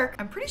 they work.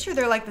 I'm pretty sure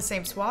they're like the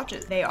same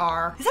swatches. They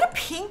are. Is that a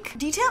pink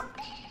detail?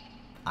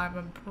 I'm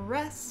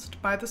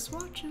impressed by the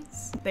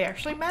swatches. They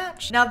actually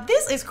match. Now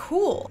this is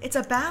cool. It's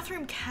a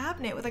bathroom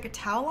cabinet with like a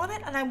towel on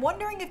it, and I'm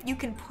wondering if you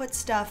can put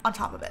stuff on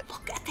top of it.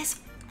 Look at this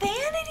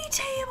vanity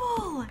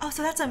table. Oh,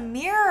 so that's a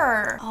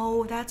mirror.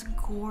 Oh, that's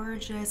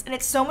gorgeous. And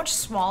it's so much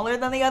smaller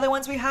than the other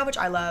ones we have, which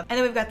I love. And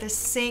then we've got this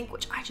sink,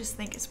 which I just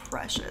think is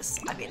precious.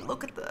 I mean,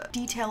 look at the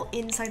detail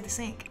inside the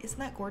sink. Isn't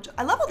that gorgeous?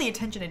 I love all the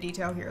attention to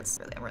detail here.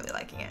 I'm really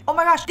liking it. Oh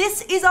my gosh,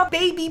 this is a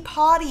baby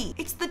potty.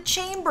 It's the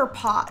chamber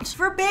pot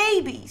for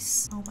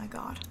babies. Oh my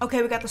God.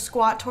 Okay, we got the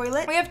squat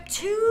toilet. We have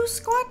 2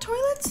 squat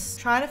toilets.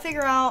 Trying to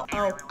figure out,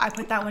 oh, I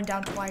put that one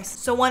down twice.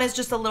 So one is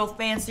just a little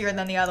fancier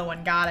than the other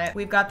one. Got it.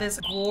 We've got this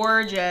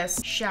gorgeous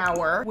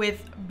shower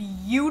with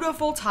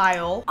beautiful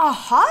tile. A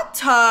hot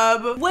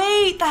tub.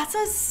 Wait, that's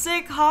a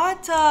sick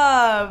hot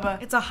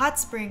tub. It's a hot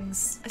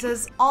springs. It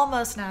says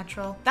almost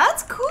natural.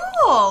 That's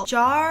cool.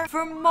 Jar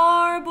for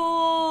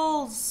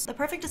marbles. The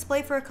perfect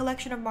display for a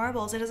collection of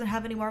marbles. It doesn't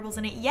have any marbles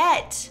in it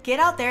yet. Get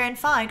out there and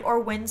find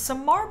or win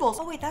some marbles.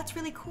 Oh wait, that's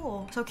really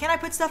cool. So can I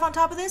put stuff on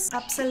top of this?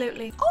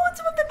 Absolutely. Oh, and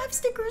some of them have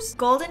stickers.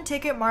 Golden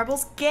ticket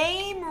marbles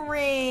game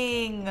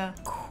ring.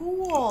 Cool.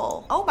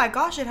 cool. Oh my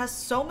gosh, it has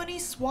so many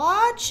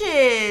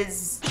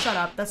swatches. Shut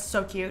up, that's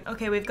so cute.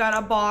 Okay, we've got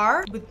a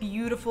bar with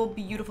beautiful,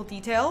 beautiful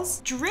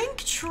details. Drink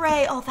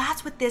tray, oh,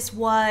 that's what this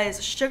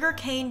was. Sugar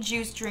cane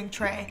juice drink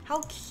tray.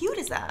 How cute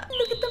is that?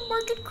 Look at the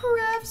market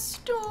craft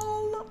stall.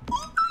 Oh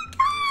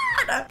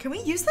my God. Can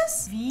we use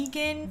this?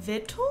 Vegan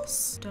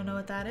Vittles? Don't know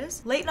what that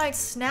is. Late night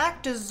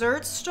snack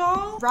dessert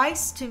stall.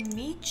 Rice to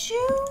meet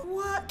you?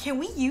 What? Can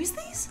we use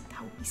these?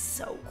 That would be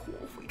so cool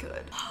if we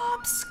could.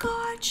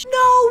 Hopscotch.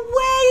 No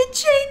way, it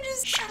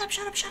changes. Shut up,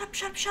 shut up, shut up,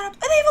 shut up, shut up.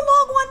 And they have a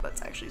long one.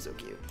 That's actually so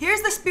cute.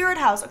 Here's the spirit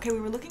house. Okay, we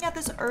were looking at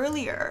this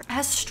earlier. It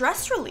has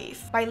stress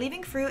relief. By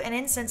leaving fruit and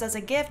incense as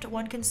a gift,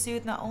 one can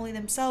soothe not only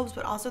themselves,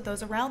 but also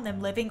those around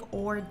them, living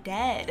or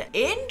dead.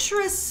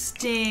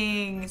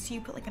 Interesting. So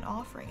you put like an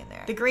offering in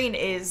there. The green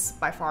is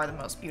by far the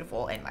most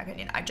beautiful in my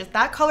opinion.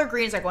 That color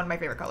green is like one of my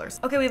favorite colors.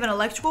 Okay, we have an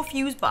electrical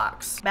fuse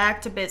box.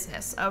 Back to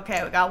business.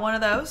 Okay, we got one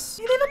of those.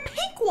 They have a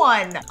pink one.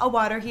 A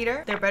water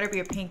heater. There better be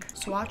a pink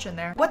swatch in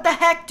there. What the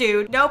heck,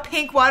 dude? No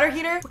pink water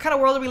heater? What kind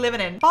of world are we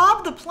living in?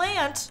 Bob the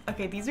plant.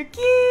 Okay, these are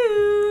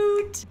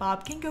cute.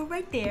 Bob can go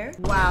right there.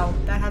 Wow,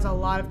 that has a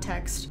lot of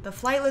text. The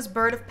flightless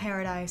bird of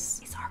paradise.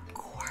 These are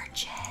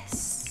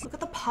gorgeous. Look at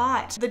the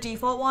pot. The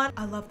default one.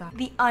 I love that.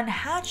 The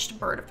unhatched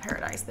bird of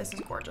paradise. This is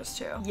gorgeous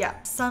too.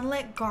 Yeah.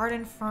 Sunlit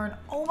garden fern.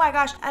 Oh my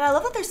gosh. And I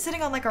love that they're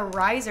sitting on like a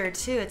riser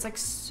too. It's like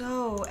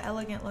so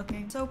elegant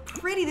looking. So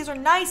pretty. These are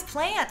nice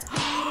plants.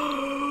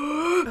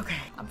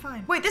 Okay, I'm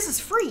fine. Wait, this is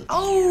free.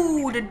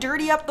 Oh, to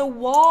dirty up the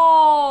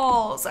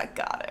walls. I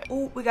got it.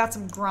 Oh, we got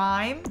some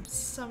grime,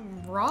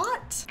 some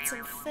rot,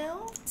 some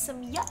filth,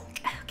 some yuck.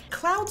 Okay.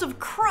 Clouds of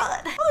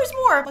crud. Oh, there's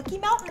more. Lucky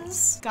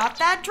Mountains. Got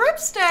that drip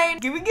stain.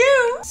 Here we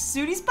go.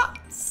 Sooty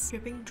spots.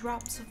 Dripping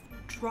drops of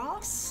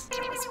dross.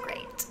 That was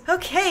great.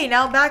 Okay,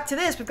 now back to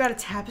this. We've got a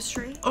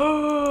tapestry.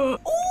 Oh.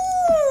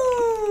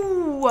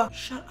 Ooh.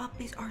 Shut up.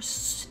 These are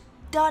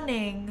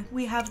stunning.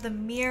 We have the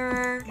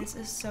mirror. This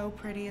is so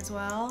pretty as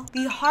well.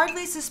 The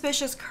hardly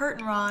suspicious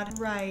curtain rod.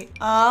 Right.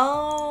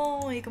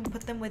 Oh, you can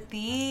put them with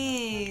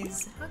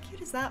these. How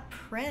cute is that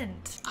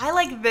print? I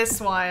like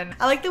this one.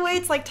 I like the way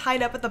it's like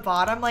tied up at the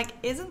bottom. Like,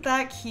 isn't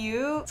that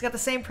cute? It's got the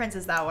same prints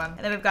as that one. And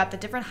then we've got the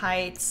different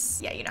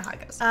heights. Yeah, you know how it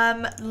goes.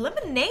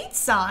 Lemonade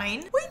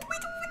sign. Wait.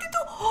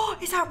 Oh,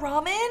 is that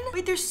ramen?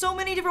 Wait, there's so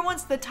many different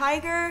ones. The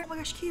tiger. Oh my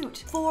gosh,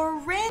 cute. For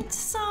rent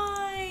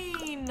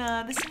sign.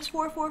 This is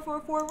for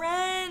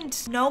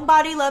rent. Gnome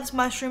body loves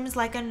mushrooms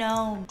like a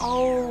gnome.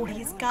 Oh,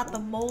 he's got the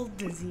mold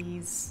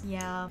disease.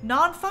 Yeah.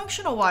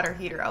 Non-functional water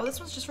heater. Oh, this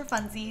one's just for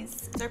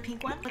funsies. Is there a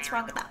pink one? What's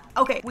wrong with that?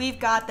 Okay, we've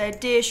got the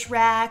dish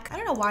rack. I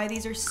don't know why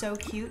these are so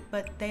cute,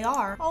 but they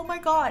are. Oh my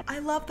God, I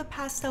love the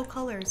pastel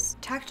colors.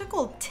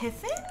 Tactical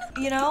tiffin?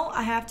 You know,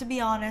 I have to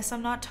be honest.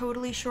 I'm not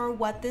totally sure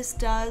what this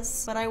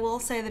does, but I will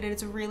say that it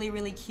is a really,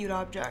 really cute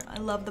object. I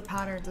love the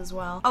patterns as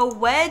well. A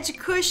wedge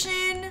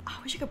cushion.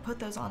 I wish you could put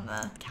those on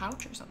the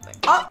couch or something.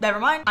 Oh, never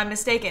mind. I'm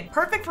mistaken.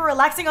 Perfect for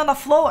relaxing on the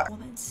floor. Well,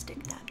 then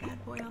stick that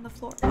bad boy on the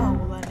floor. Oh,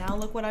 well, now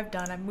look what I've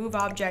done. I move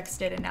objects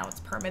did, and now it's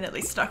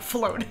permanently stuck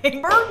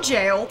floating. Bird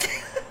jail. What do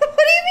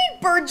you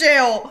mean bird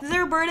jail? Is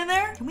there a bird in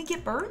there? Can we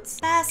get birds?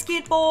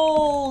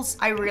 Basketballs.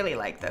 I really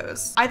like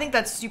those. I think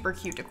that's super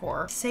cute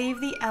decor. Save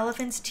the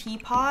elephant's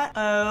teapot.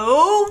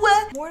 Oh,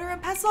 mortar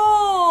and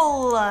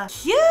pestle.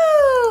 Cute.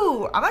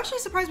 I'm actually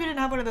surprised we didn't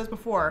have one of those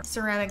before.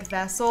 Ceramic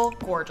vessel.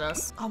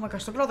 Gorgeous. Oh my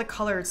gosh, look at all the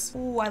colors.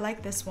 Oh, I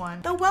like this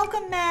one. The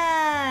welcome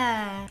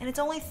mat. And it's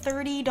only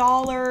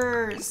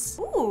 $30.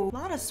 Ooh, a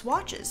lot of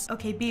swatches.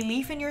 Okay,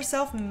 believe in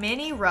yourself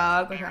mini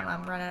rug. Okay,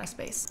 I'm running out of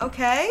space.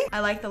 Okay, I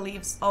like the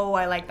leaves. Oh,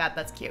 I like that.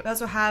 That's cute. We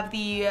also have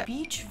the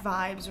beach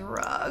vibes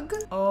rug.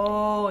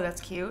 Oh,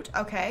 that's cute.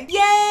 Okay.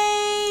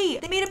 Yay!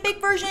 They made a big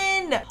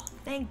version.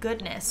 Thank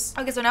goodness.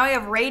 Okay, so now we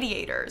have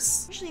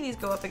radiators. Usually these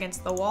go up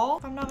against the wall,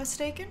 if I'm not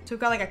mistaken. So we've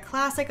got like a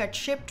classic, a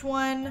chipped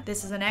one.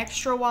 This is an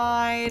extra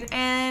wide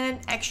and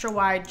an extra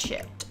wide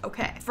chipped.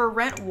 Okay, for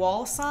rent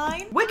wall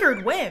sign.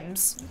 Wickered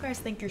whims. You guys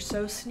think you're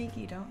so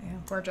sneaky, don't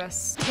you?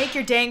 Gorgeous. Take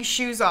your dang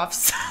shoes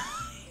off.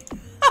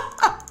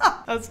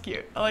 That's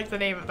cute. I like the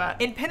name of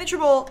that.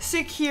 Impenetrable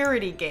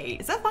security gate.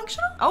 Is that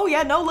functional? Oh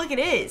yeah, no, look, it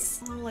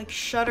is. A little like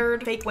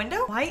shuttered fake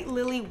window. White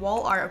lily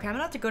wall art. Okay, I'm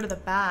gonna have to go to the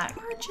back.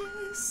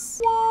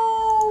 Gorgeous.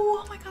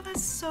 Whoa. Oh my God,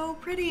 that's so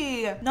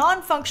pretty.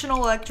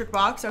 Non-functional electric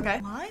box. Okay.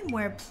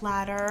 Limeware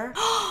platter.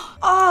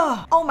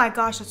 Oh my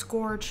gosh, that's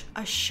gorge.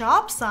 A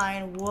shop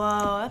sign.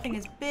 Whoa, that thing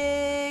is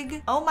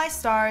big. Oh my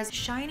stars.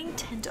 Shining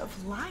tint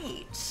of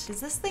light. Does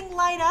this thing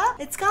light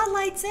up? It's got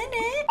lights in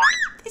it.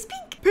 It's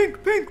pink.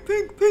 Pink, pink,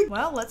 pink, pink.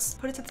 Well, let's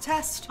put it to the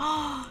test.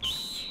 Oh,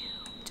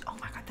 cute. Oh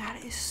my God,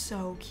 That is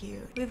so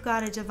cute. We've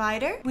got a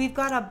divider. We've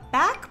got a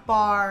back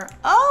bar.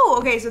 Oh,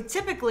 okay. So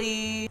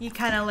typically you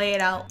kind of lay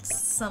it out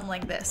something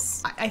like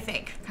this. I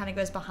think kind of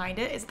goes behind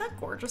it. Isn't that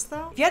gorgeous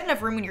though? If you had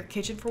enough room in your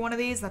kitchen for one of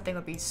these, that thing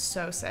would be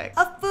so sick.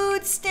 A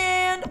food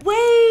stand. Wait,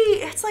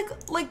 it's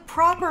like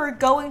proper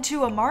going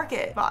to a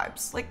market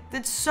vibes. Like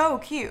it's so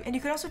cute. And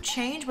you can also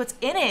change what's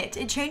in it.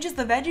 It changes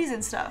the veggies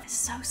and stuff. It's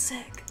so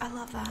sick. I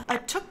love that. A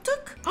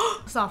tuk-tuk?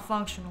 It's not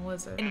functional,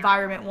 is it?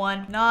 Environment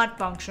 1, not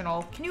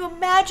functional. Can you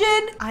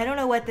imagine? I don't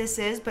know what this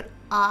is, but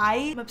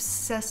I'm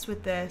obsessed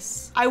with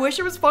this. I wish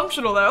it was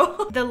functional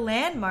though. The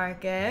land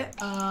market.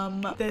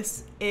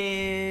 This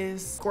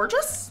is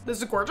gorgeous. This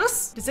is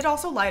gorgeous. Does it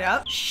also light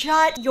up?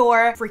 Shut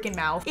your freaking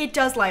mouth. It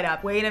does light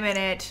up. Wait a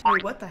minute.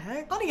 Wait, what the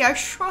heck? Honey, I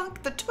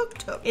shrunk the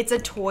tuk-tuk. It's a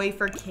toy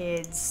for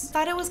kids.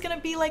 Thought it was gonna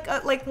be like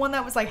one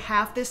that was like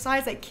half this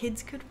size that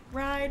kids could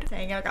ride.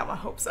 Dang, I got my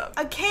hopes up.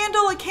 A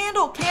candle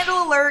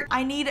alert.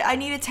 I need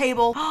a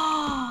table.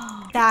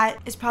 That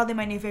is probably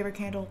my new favorite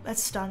candle.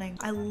 That's stunning.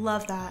 I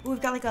love that. Ooh,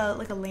 we've got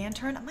like a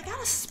lantern. I'm like out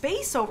of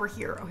space over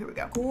here. Oh, here we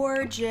go.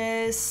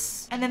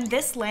 Gorgeous. And then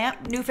this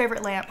lamp, new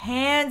favorite lamp.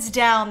 Hands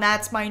down,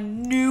 that's my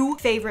new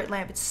favorite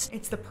lamp.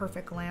 It's the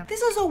perfect lamp.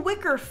 This is a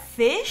wicker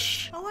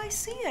fish. Oh, I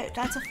see it.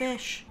 That's a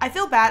fish. I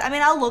feel bad. I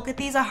mean, I'll look at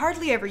these. I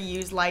hardly ever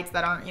use lights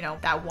that aren't, you know,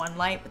 that one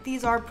light, but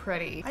these are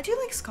pretty. I do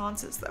like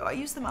sconces though. I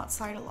use them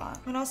outside a lot.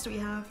 What else do we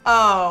have?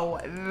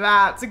 Oh,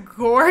 that's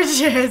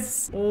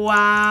gorgeous.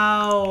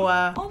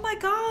 Wow. Oh my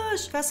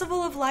gosh.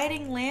 Festival of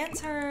Lighting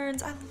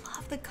Lanterns. I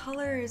love the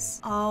colors.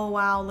 Oh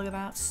wow, look at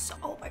that. So,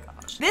 oh my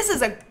gosh. This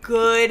is a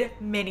good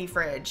mini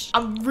fridge.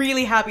 I'm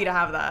really happy to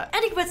have that.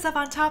 And you can put stuff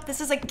on top.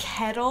 This is a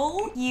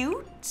kettle.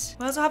 Cute.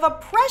 We also have a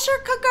pressure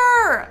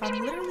cooker.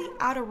 I'm literally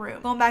out of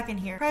room. Going back in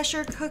here.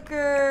 Pressure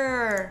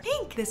cooker.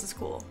 Pink. This is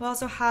cool. We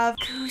also have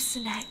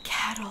gooseneck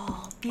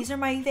kettle. These are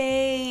my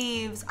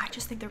faves. I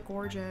just think they're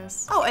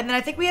gorgeous. Oh, and then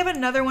I think we have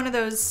another one of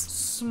those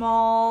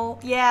small,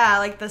 yeah,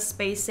 like the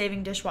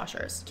space-saving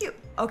dishwashers. Cute.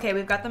 Okay,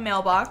 we've got the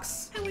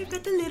mailbox. And we've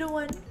got the little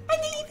one. And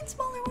the even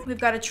smaller one. We've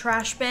got a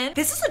trash bin.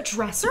 This is a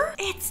dresser?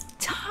 It's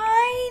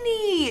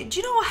tiny. Do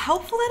you know how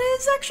helpful that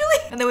is,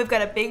 actually? And then we've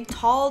got a big,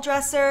 tall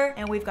dresser.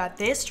 And we've got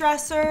this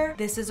dresser.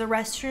 This is a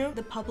restroom,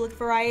 the public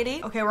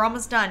variety. Okay, we're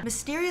almost done.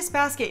 Mysterious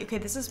basket. Okay,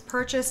 this is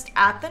purchased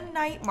at the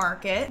night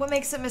market. What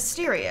makes it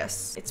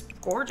mysterious? It's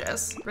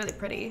gorgeous. Really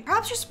pretty.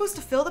 Perhaps you're supposed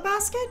to fill the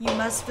basket? You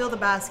must fill the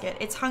basket.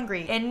 It's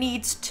hungry and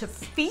needs to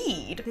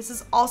feed. This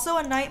is also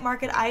a night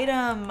market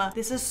item.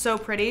 This is so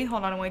pretty.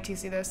 Hold on, wait till you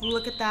see this.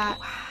 Look at that.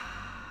 Wow.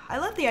 I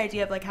love the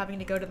idea of like having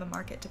to go to the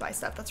market to buy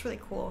stuff. That's really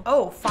cool.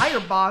 Oh, Fire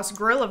Boss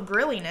Grill of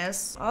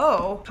Grilliness.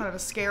 Oh, kind of a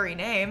scary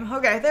name.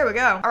 Okay, there we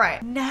go. All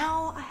right,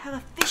 now I have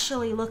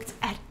officially looked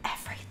at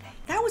everything.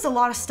 That was a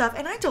lot of stuff,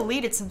 and I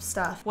deleted some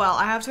stuff. Well,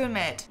 I have to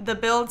admit, the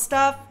build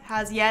stuff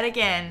has yet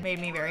again made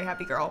me very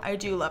happy girl. I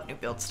do love new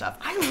build stuff.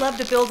 I love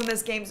to build in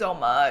this game so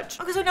much.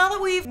 Okay, so now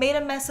that we've made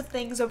a mess of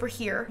things over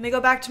here, let me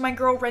go back to my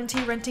girl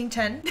renting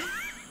 10.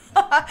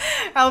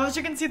 As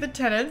you can see the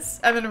tenants,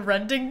 and then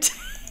renting 10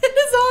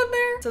 is on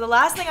there. So the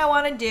last thing I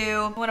want to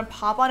do, I want to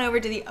pop on over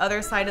to the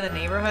other side of the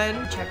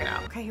neighborhood. Check it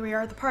out. Okay, here we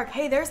are at the park.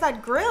 Hey, there's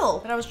that grill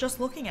that I was just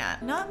looking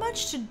at. Not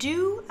much to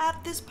do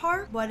at this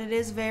park, but it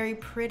is very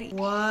pretty.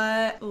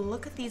 What?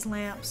 Look at these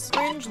lamps.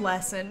 Fringe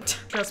lesson.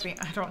 Trust me,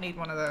 I don't need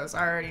one of those.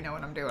 I already know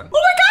what I'm doing.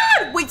 Oh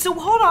my God! Wait, so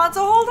hold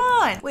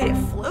on. Wait, it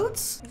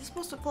floats? Is it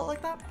supposed to float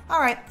like that? All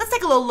right, let's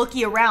take a little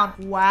looky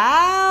around.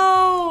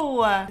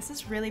 Wow. This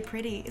is really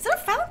pretty. Is it a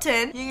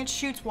fountain? You think it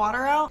shoots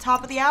water out?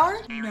 Top of the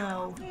hour?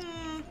 No.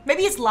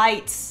 Maybe it's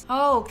lights.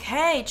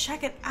 Okay,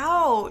 check it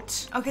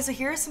out. Okay, so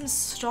here are some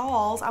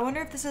stalls. I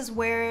wonder if this is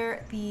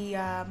where the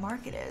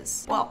market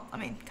is. Well, I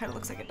mean, kind of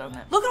looks like it, doesn't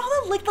it? Look at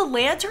all the, like the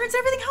lanterns,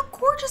 everything. How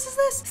gorgeous is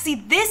this? See,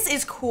 this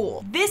is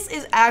cool. This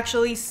is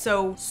actually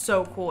so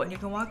cool. And you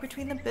can walk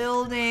between the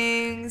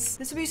buildings.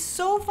 This would be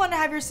so fun to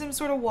have your Sims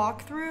sort of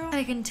walk through. And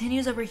it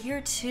continues over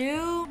here too.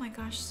 Oh my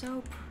gosh,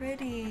 so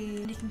pretty.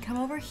 And you can come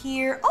over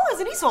here. Oh,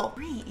 there's an easel.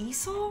 Free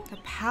easel? The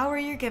power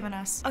you're giving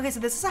us. Okay, so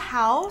this is a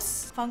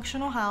house,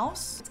 functional house.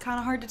 It's kind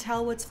of hard to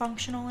tell what's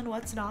functional and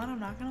what's not, I'm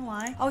not gonna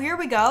lie. Oh, here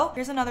we go.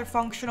 Here's another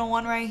functional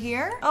one right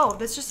here. Oh,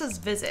 this just says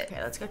visit.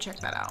 Okay, let's go check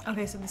that out.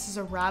 Okay, so this is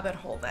a rabbit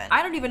hole then.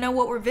 I don't even know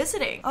what we're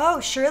visiting. Oh,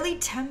 Shirley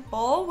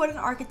Temple. What an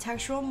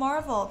architectural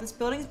marvel. This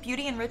building's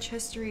beauty and rich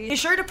history is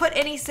sure to put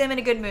any Sim in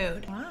a good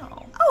mood.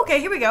 Wow. Oh,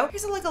 okay, here we go.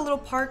 Here's like a little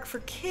park for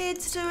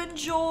kids to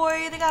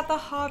enjoy. They got the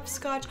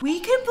hopscotch. We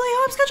can play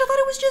hopscotch. I thought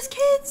it was just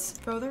kids.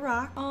 Throw the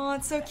rock. Oh,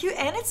 it's so cute.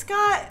 And it's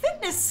got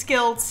fitness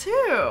skill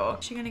too.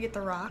 Is she gonna get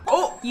the rock?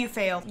 Oh, you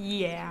failed.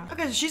 Yeah.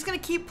 Okay, so she's gonna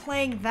keep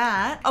playing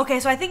that. Okay,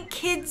 so I think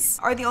kids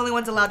are the only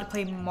ones allowed to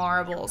play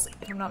marbles,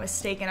 if I'm not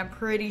mistaken. I'm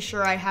pretty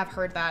sure I have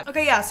heard that.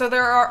 Okay, yeah, so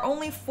there are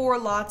only 4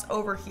 lots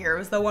over here. It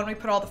was the one we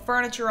put all the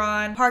furniture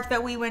on, park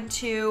that we went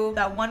to,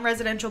 that one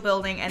residential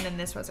building, and then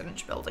this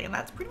residential building, and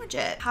that's pretty much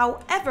it.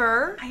 However,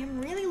 However, I am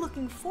really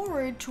looking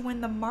forward to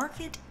when the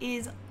market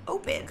is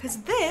open,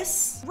 because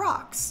this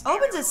rocks.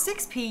 Opens at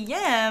 6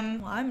 p.m.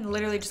 Well, I'm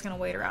literally just gonna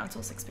wait around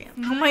until 6 p.m.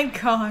 Oh my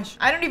gosh.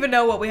 I don't even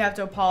know what we have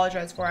to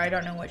apologize for. I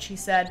don't know what she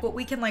said, but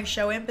we can like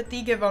show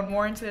empathy, give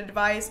unwarranted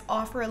advice,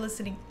 offer a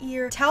listening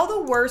ear, tell the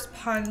worst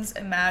puns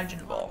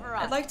imaginable.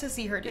 I'd like to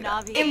see her do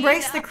that.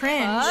 Embrace the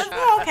cringe.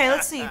 Oh, okay,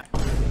 let's see.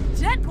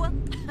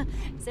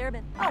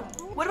 Oh,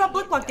 what about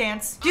Blick Block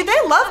dance? Dude,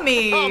 they love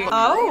me.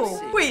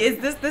 Oh, wait,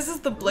 is this is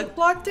the Blick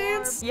Block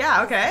dance?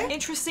 Yeah, okay.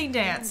 Interesting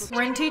dance.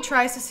 Renty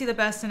tries to see the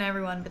best in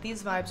everyone, but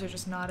these vibes are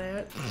just not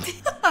it.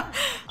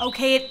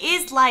 Okay, it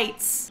is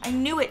lights. I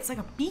knew it. It's like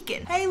a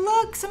beacon. Hey,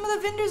 look, some of the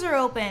vendors are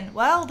open.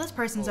 Well, this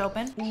person's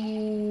open.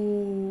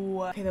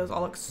 Ooh. Okay, those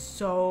all look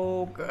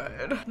so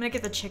good. I'm gonna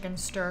get the chicken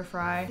stir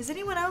fry. Is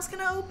anyone else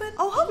gonna open?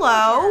 Oh,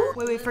 hello.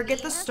 Wait,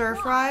 forget the stir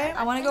fry.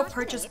 I wanna go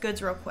purchase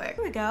goods real quick.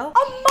 Here we go.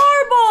 A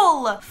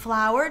marble!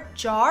 Flour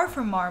jar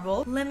for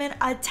marble. Lemon,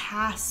 a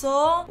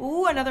tassel.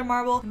 Ooh, another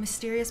marble. A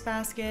mysterious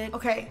basket.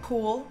 Okay,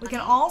 cool. We can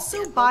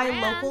also buy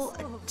local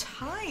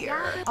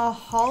attire. A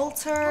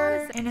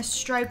halter and a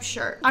striped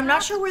shirt. I'm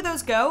not sure where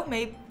those go.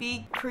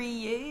 Maybe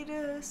create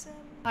a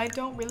I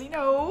don't really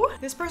know.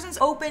 This person's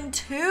open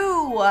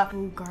too.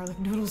 Ooh, garlic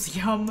noodles,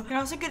 yum. You can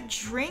also get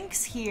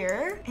drinks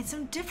here and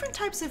some different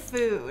types of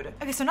food.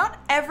 Okay, so not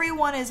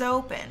everyone is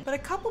open, but a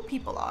couple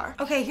people are.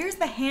 Okay, here's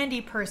the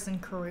handy person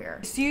career.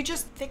 So you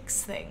just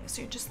fix things.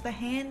 You're just the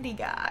handy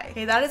guy.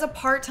 Okay, that is a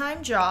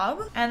part-time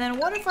job. And then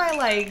what if I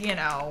like, you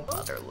know,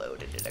 mother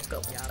loaded it a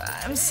couple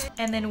times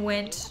and then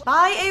went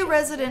buy a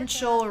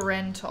residential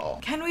rental.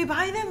 Can we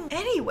buy them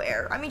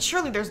anywhere? I mean,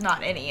 surely there's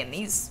not any in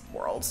these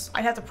worlds.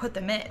 I'd have to put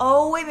them in.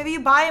 Oh, wait, maybe you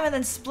buy them and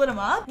then split them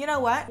up? You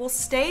know what? We'll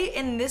stay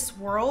in this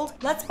world.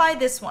 Let's buy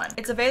this one.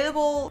 It's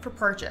available for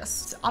purchase.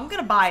 So I'm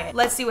gonna buy it.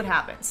 Let's see what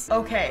happens.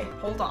 Okay,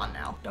 hold on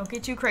now. Don't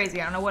get too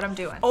crazy. I don't know what I'm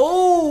doing.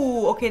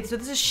 Oh, okay, so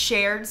this is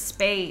shared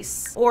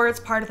space. Or it's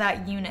part of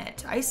that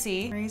unit. I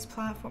see. Raise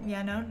platform.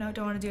 Yeah, no,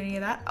 don't want to do any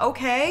of that.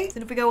 Okay,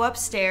 then if we go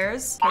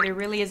upstairs, okay, there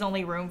really is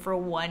only room for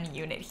one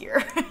unit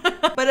here.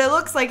 But it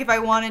looks like if I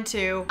wanted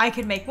to, I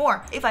could make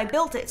more if I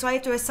built it. So I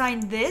have to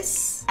assign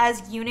this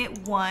as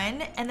unit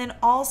 1, and then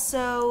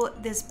also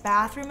this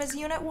bathroom is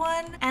unit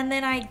 1, and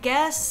then I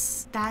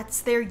guess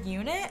that's their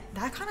unit.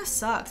 That kind of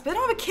sucks, but they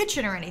don't have a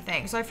kitchen or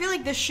anything, so I feel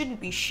like this shouldn't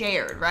be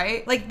shared,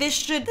 right? Like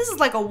this is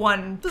like a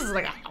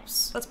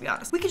house. Let's be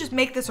honest. We could just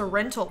make this a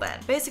rental then.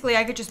 Basically,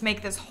 I could just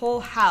make this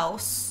whole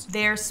house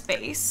their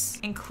space,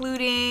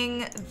 including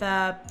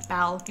the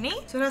balcony.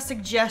 So it has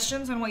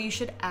suggestions on what you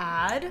should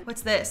add.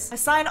 What's this?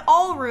 Assign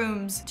all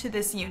rooms to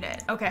this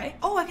unit. Okay.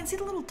 Oh, I can see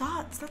the little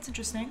dots. That's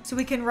interesting. So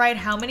we can write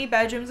how many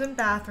bedrooms and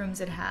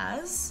bathrooms it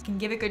has. Can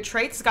give it good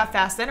traits. It's got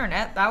fast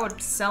internet. That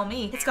would sell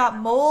me. It's got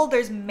mold.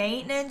 There's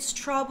maintenance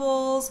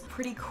troubles.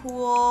 Pretty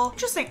cool.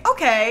 Interesting.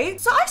 Okay.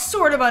 So I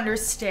sort of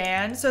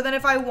understand. So then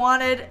if I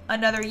wanted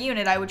another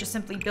unit, I would just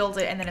simply build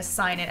it and then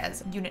assign it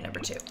as unit number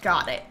 2.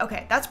 Got it.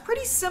 Okay. That's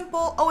pretty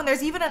simple. Oh, and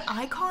there's even an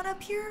icon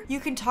up here. You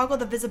can toggle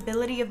the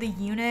visibility of the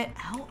unit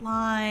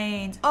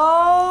outlined.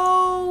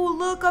 Oh,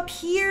 look up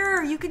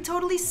here. You can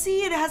totally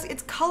see it.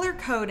 It's color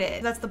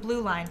coded. That's the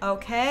blue line.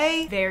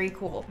 Okay. Very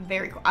cool.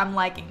 Very cool. I'm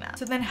liking that.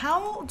 So then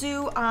how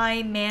do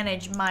I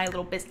manage my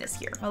little business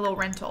here? My little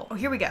rental. Oh,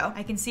 here we go.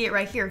 I can see it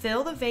right here.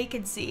 Fill the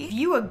vacancy.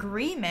 View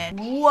agreement.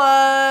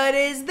 What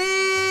is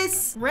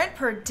this? Rent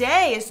per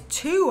day is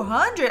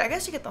 200. I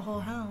guess you get the whole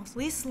house.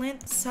 Lease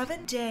length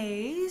 7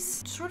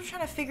 days. Sort of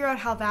trying to figure out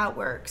how that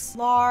works.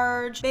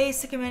 Large,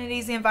 basic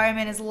amenities. The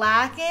environment is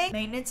lacking.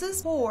 Maintenance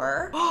is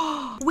 4.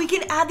 We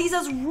can add these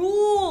as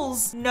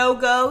rules. No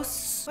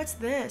ghosts. What's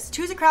this?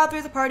 Choose a crowd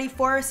through the party.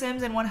 4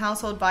 Sims in one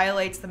household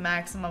violates the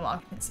maximum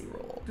occupancy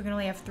rule. We can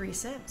only have 3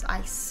 Sims.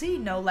 I see.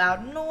 No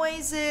loud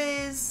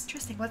noises.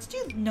 Interesting. Let's do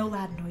no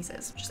loud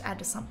noises. Just add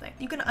to something.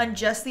 You can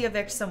unjustly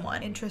evict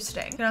someone.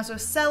 Interesting. You can also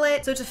sell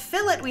it. So to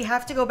fill it, we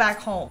have to go back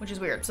home, which is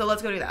weird. So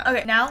let's go do that.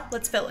 Okay, now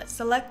let's fill it.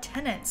 Select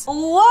tenants.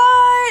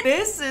 What?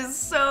 This is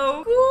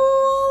so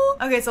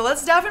cool. Okay, so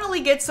let's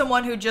definitely get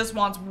someone who just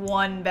wants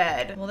 1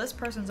 bed. Well, this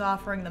person's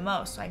offering the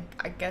most. I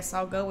guess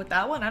I'll go with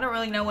that one. I don't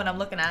really know what I'm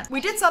looking at.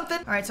 We did something.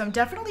 All right, so I'm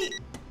definitely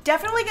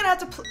gonna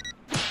have to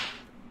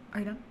Are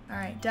you done? All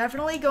right,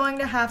 definitely going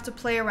to have to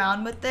play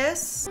around with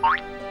this. Oh,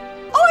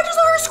 I just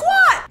saw her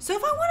squat! So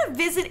if I want to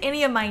visit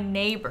any of my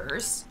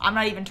neighbors, I'm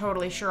not even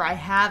totally sure I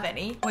have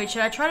any. Wait,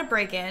 should I try to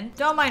break in?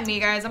 Don't mind me,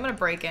 guys. I'm gonna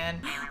break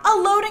in. A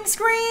loading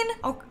screen?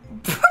 Oh,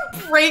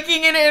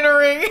 breaking and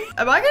entering.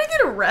 Am I gonna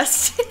get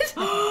arrested?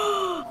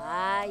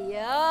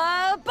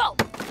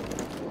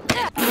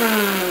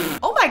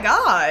 Oh my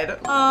god.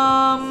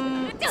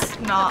 That's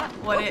not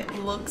what it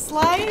looks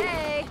like.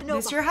 Is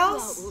this your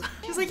house?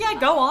 She's like, yeah,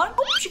 go on.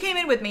 Oh, she came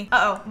in with me.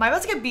 Uh-oh, am I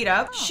about to get beat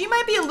up? She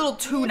might be a little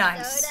too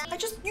nice. I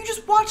just You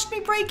just watched me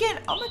break in.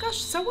 Oh my gosh,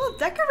 so well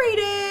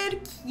decorated.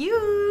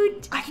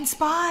 Cute. I can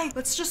spy.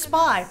 Let's just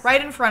spy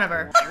right in front of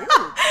her.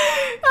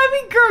 I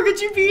mean, girl,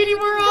 could you be any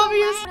more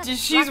obvious?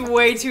 She's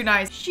way too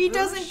nice. She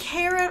doesn't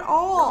care at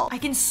all. I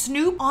can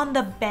snoop on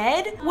the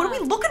bed. What are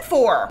we looking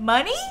for?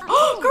 Money?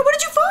 Oh, girl, what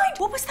did you find?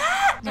 What was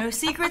that? No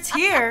secrets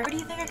here. Where do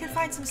you think I could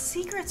find some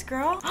secrets,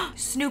 girl?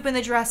 Snoop in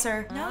the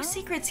dresser. No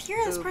secrets here.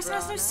 This person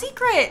has no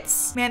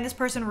secrets. Man, this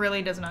person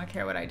really does not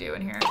care what I do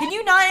in here. Can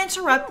you not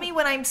interrupt me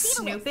when I'm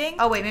snooping?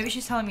 Oh wait, maybe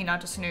she's telling me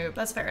not to snoop.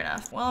 That's fair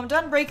enough. Well, I'm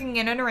done breaking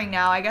and entering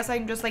now. I guess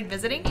I'm just like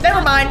visiting.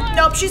 Never mind.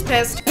 Nope, she's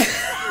pissed.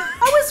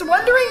 I was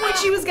wondering when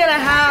she was gonna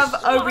have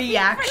a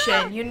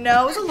reaction, you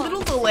know? It was a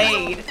little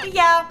delayed. But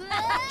yeah,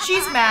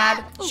 she's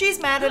mad. She's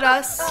mad at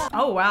us.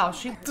 Oh wow,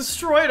 she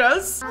destroyed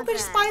us. Oh, they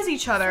despise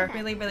each other.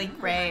 Really, really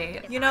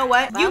great. You know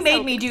what? You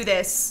made me do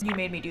this. You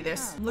made me do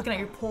this. I'm looking at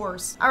your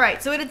pores. All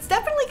right, so it's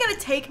definitely gonna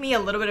take me a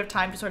little bit of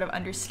time to sort of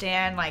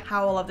understand like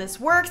how all of this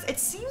works. It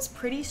seems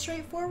pretty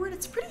straightforward.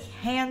 It's pretty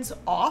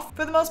hands-off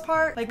for the most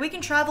part. Like we can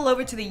travel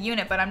over to the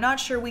unit, but I'm not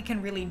sure we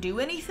can really do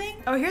anything.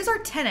 Oh, here's our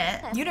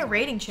tenant. Unit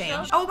rating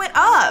change. Oh, it went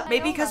up.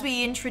 Maybe because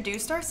we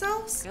introduced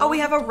ourselves? Oh, we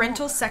have a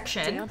rental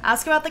section.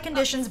 Ask about the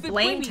conditions,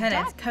 blame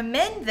tenants,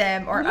 commend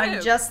them, or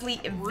unjustly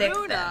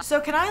evict them. So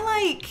can I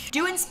like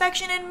do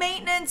inspection and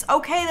maintenance?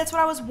 Okay, that's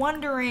what I was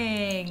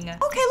wondering. Okay,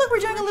 look, we're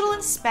doing a little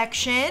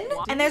inspection.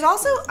 And there's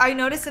also, I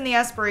noticed in the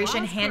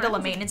aspiration, handle a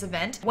maintenance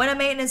event. When a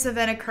maintenance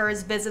event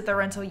occurs, visit the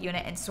rental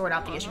unit and sort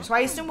out the issue. So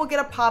I assume we'll get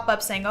a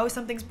pop-up saying, oh,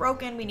 something's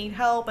broken, we need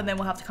help, and then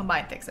we'll have to come by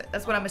and fix it.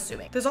 That's what I'm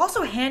assuming. There's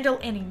also handle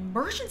an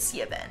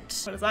emergency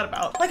event. What is that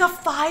about? Like a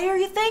fire,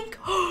 you think?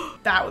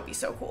 That would be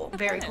so cool.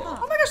 Very cool.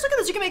 Oh my gosh, look at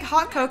this. You can make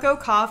hot cocoa,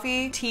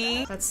 coffee,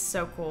 tea. That's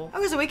so cool.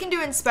 Okay, so we can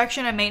do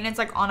inspection and maintenance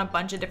like on a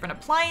bunch of different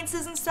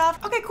appliances and stuff.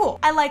 Okay, cool.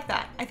 I like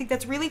that. I think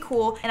that's really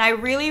cool. And I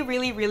really,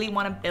 really, really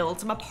want to build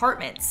some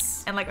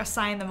apartments and like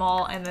assign them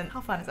all. And then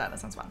how fun is that? That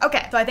sounds fun.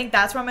 Okay, so I think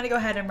that's where I'm going to go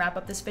ahead and wrap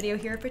up this video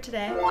here for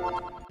today.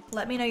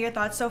 Let me know your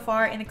thoughts so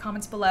far in the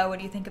comments below. What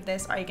do you think of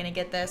this? Are you gonna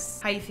get this?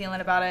 How are you feeling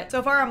about it?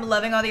 So far, I'm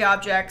loving all the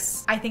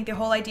objects. I think the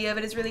whole idea of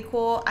it is really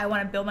cool. I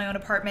wanna build my own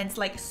apartments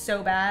like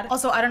so bad.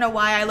 Also, I don't know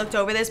why I looked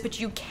over this, but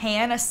you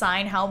can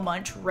assign how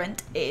much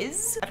rent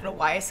is. I don't know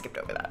why I skipped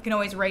over that. You can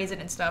always raise it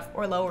and stuff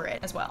or lower it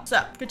as well.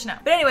 So good to know.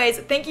 But anyways,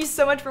 thank you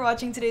so much for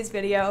watching today's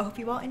video. Hope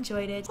you all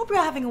enjoyed it. Hope you're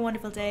all having a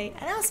wonderful day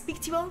and I'll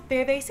speak to you all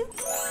very, very soon.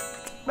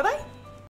 Bye-bye.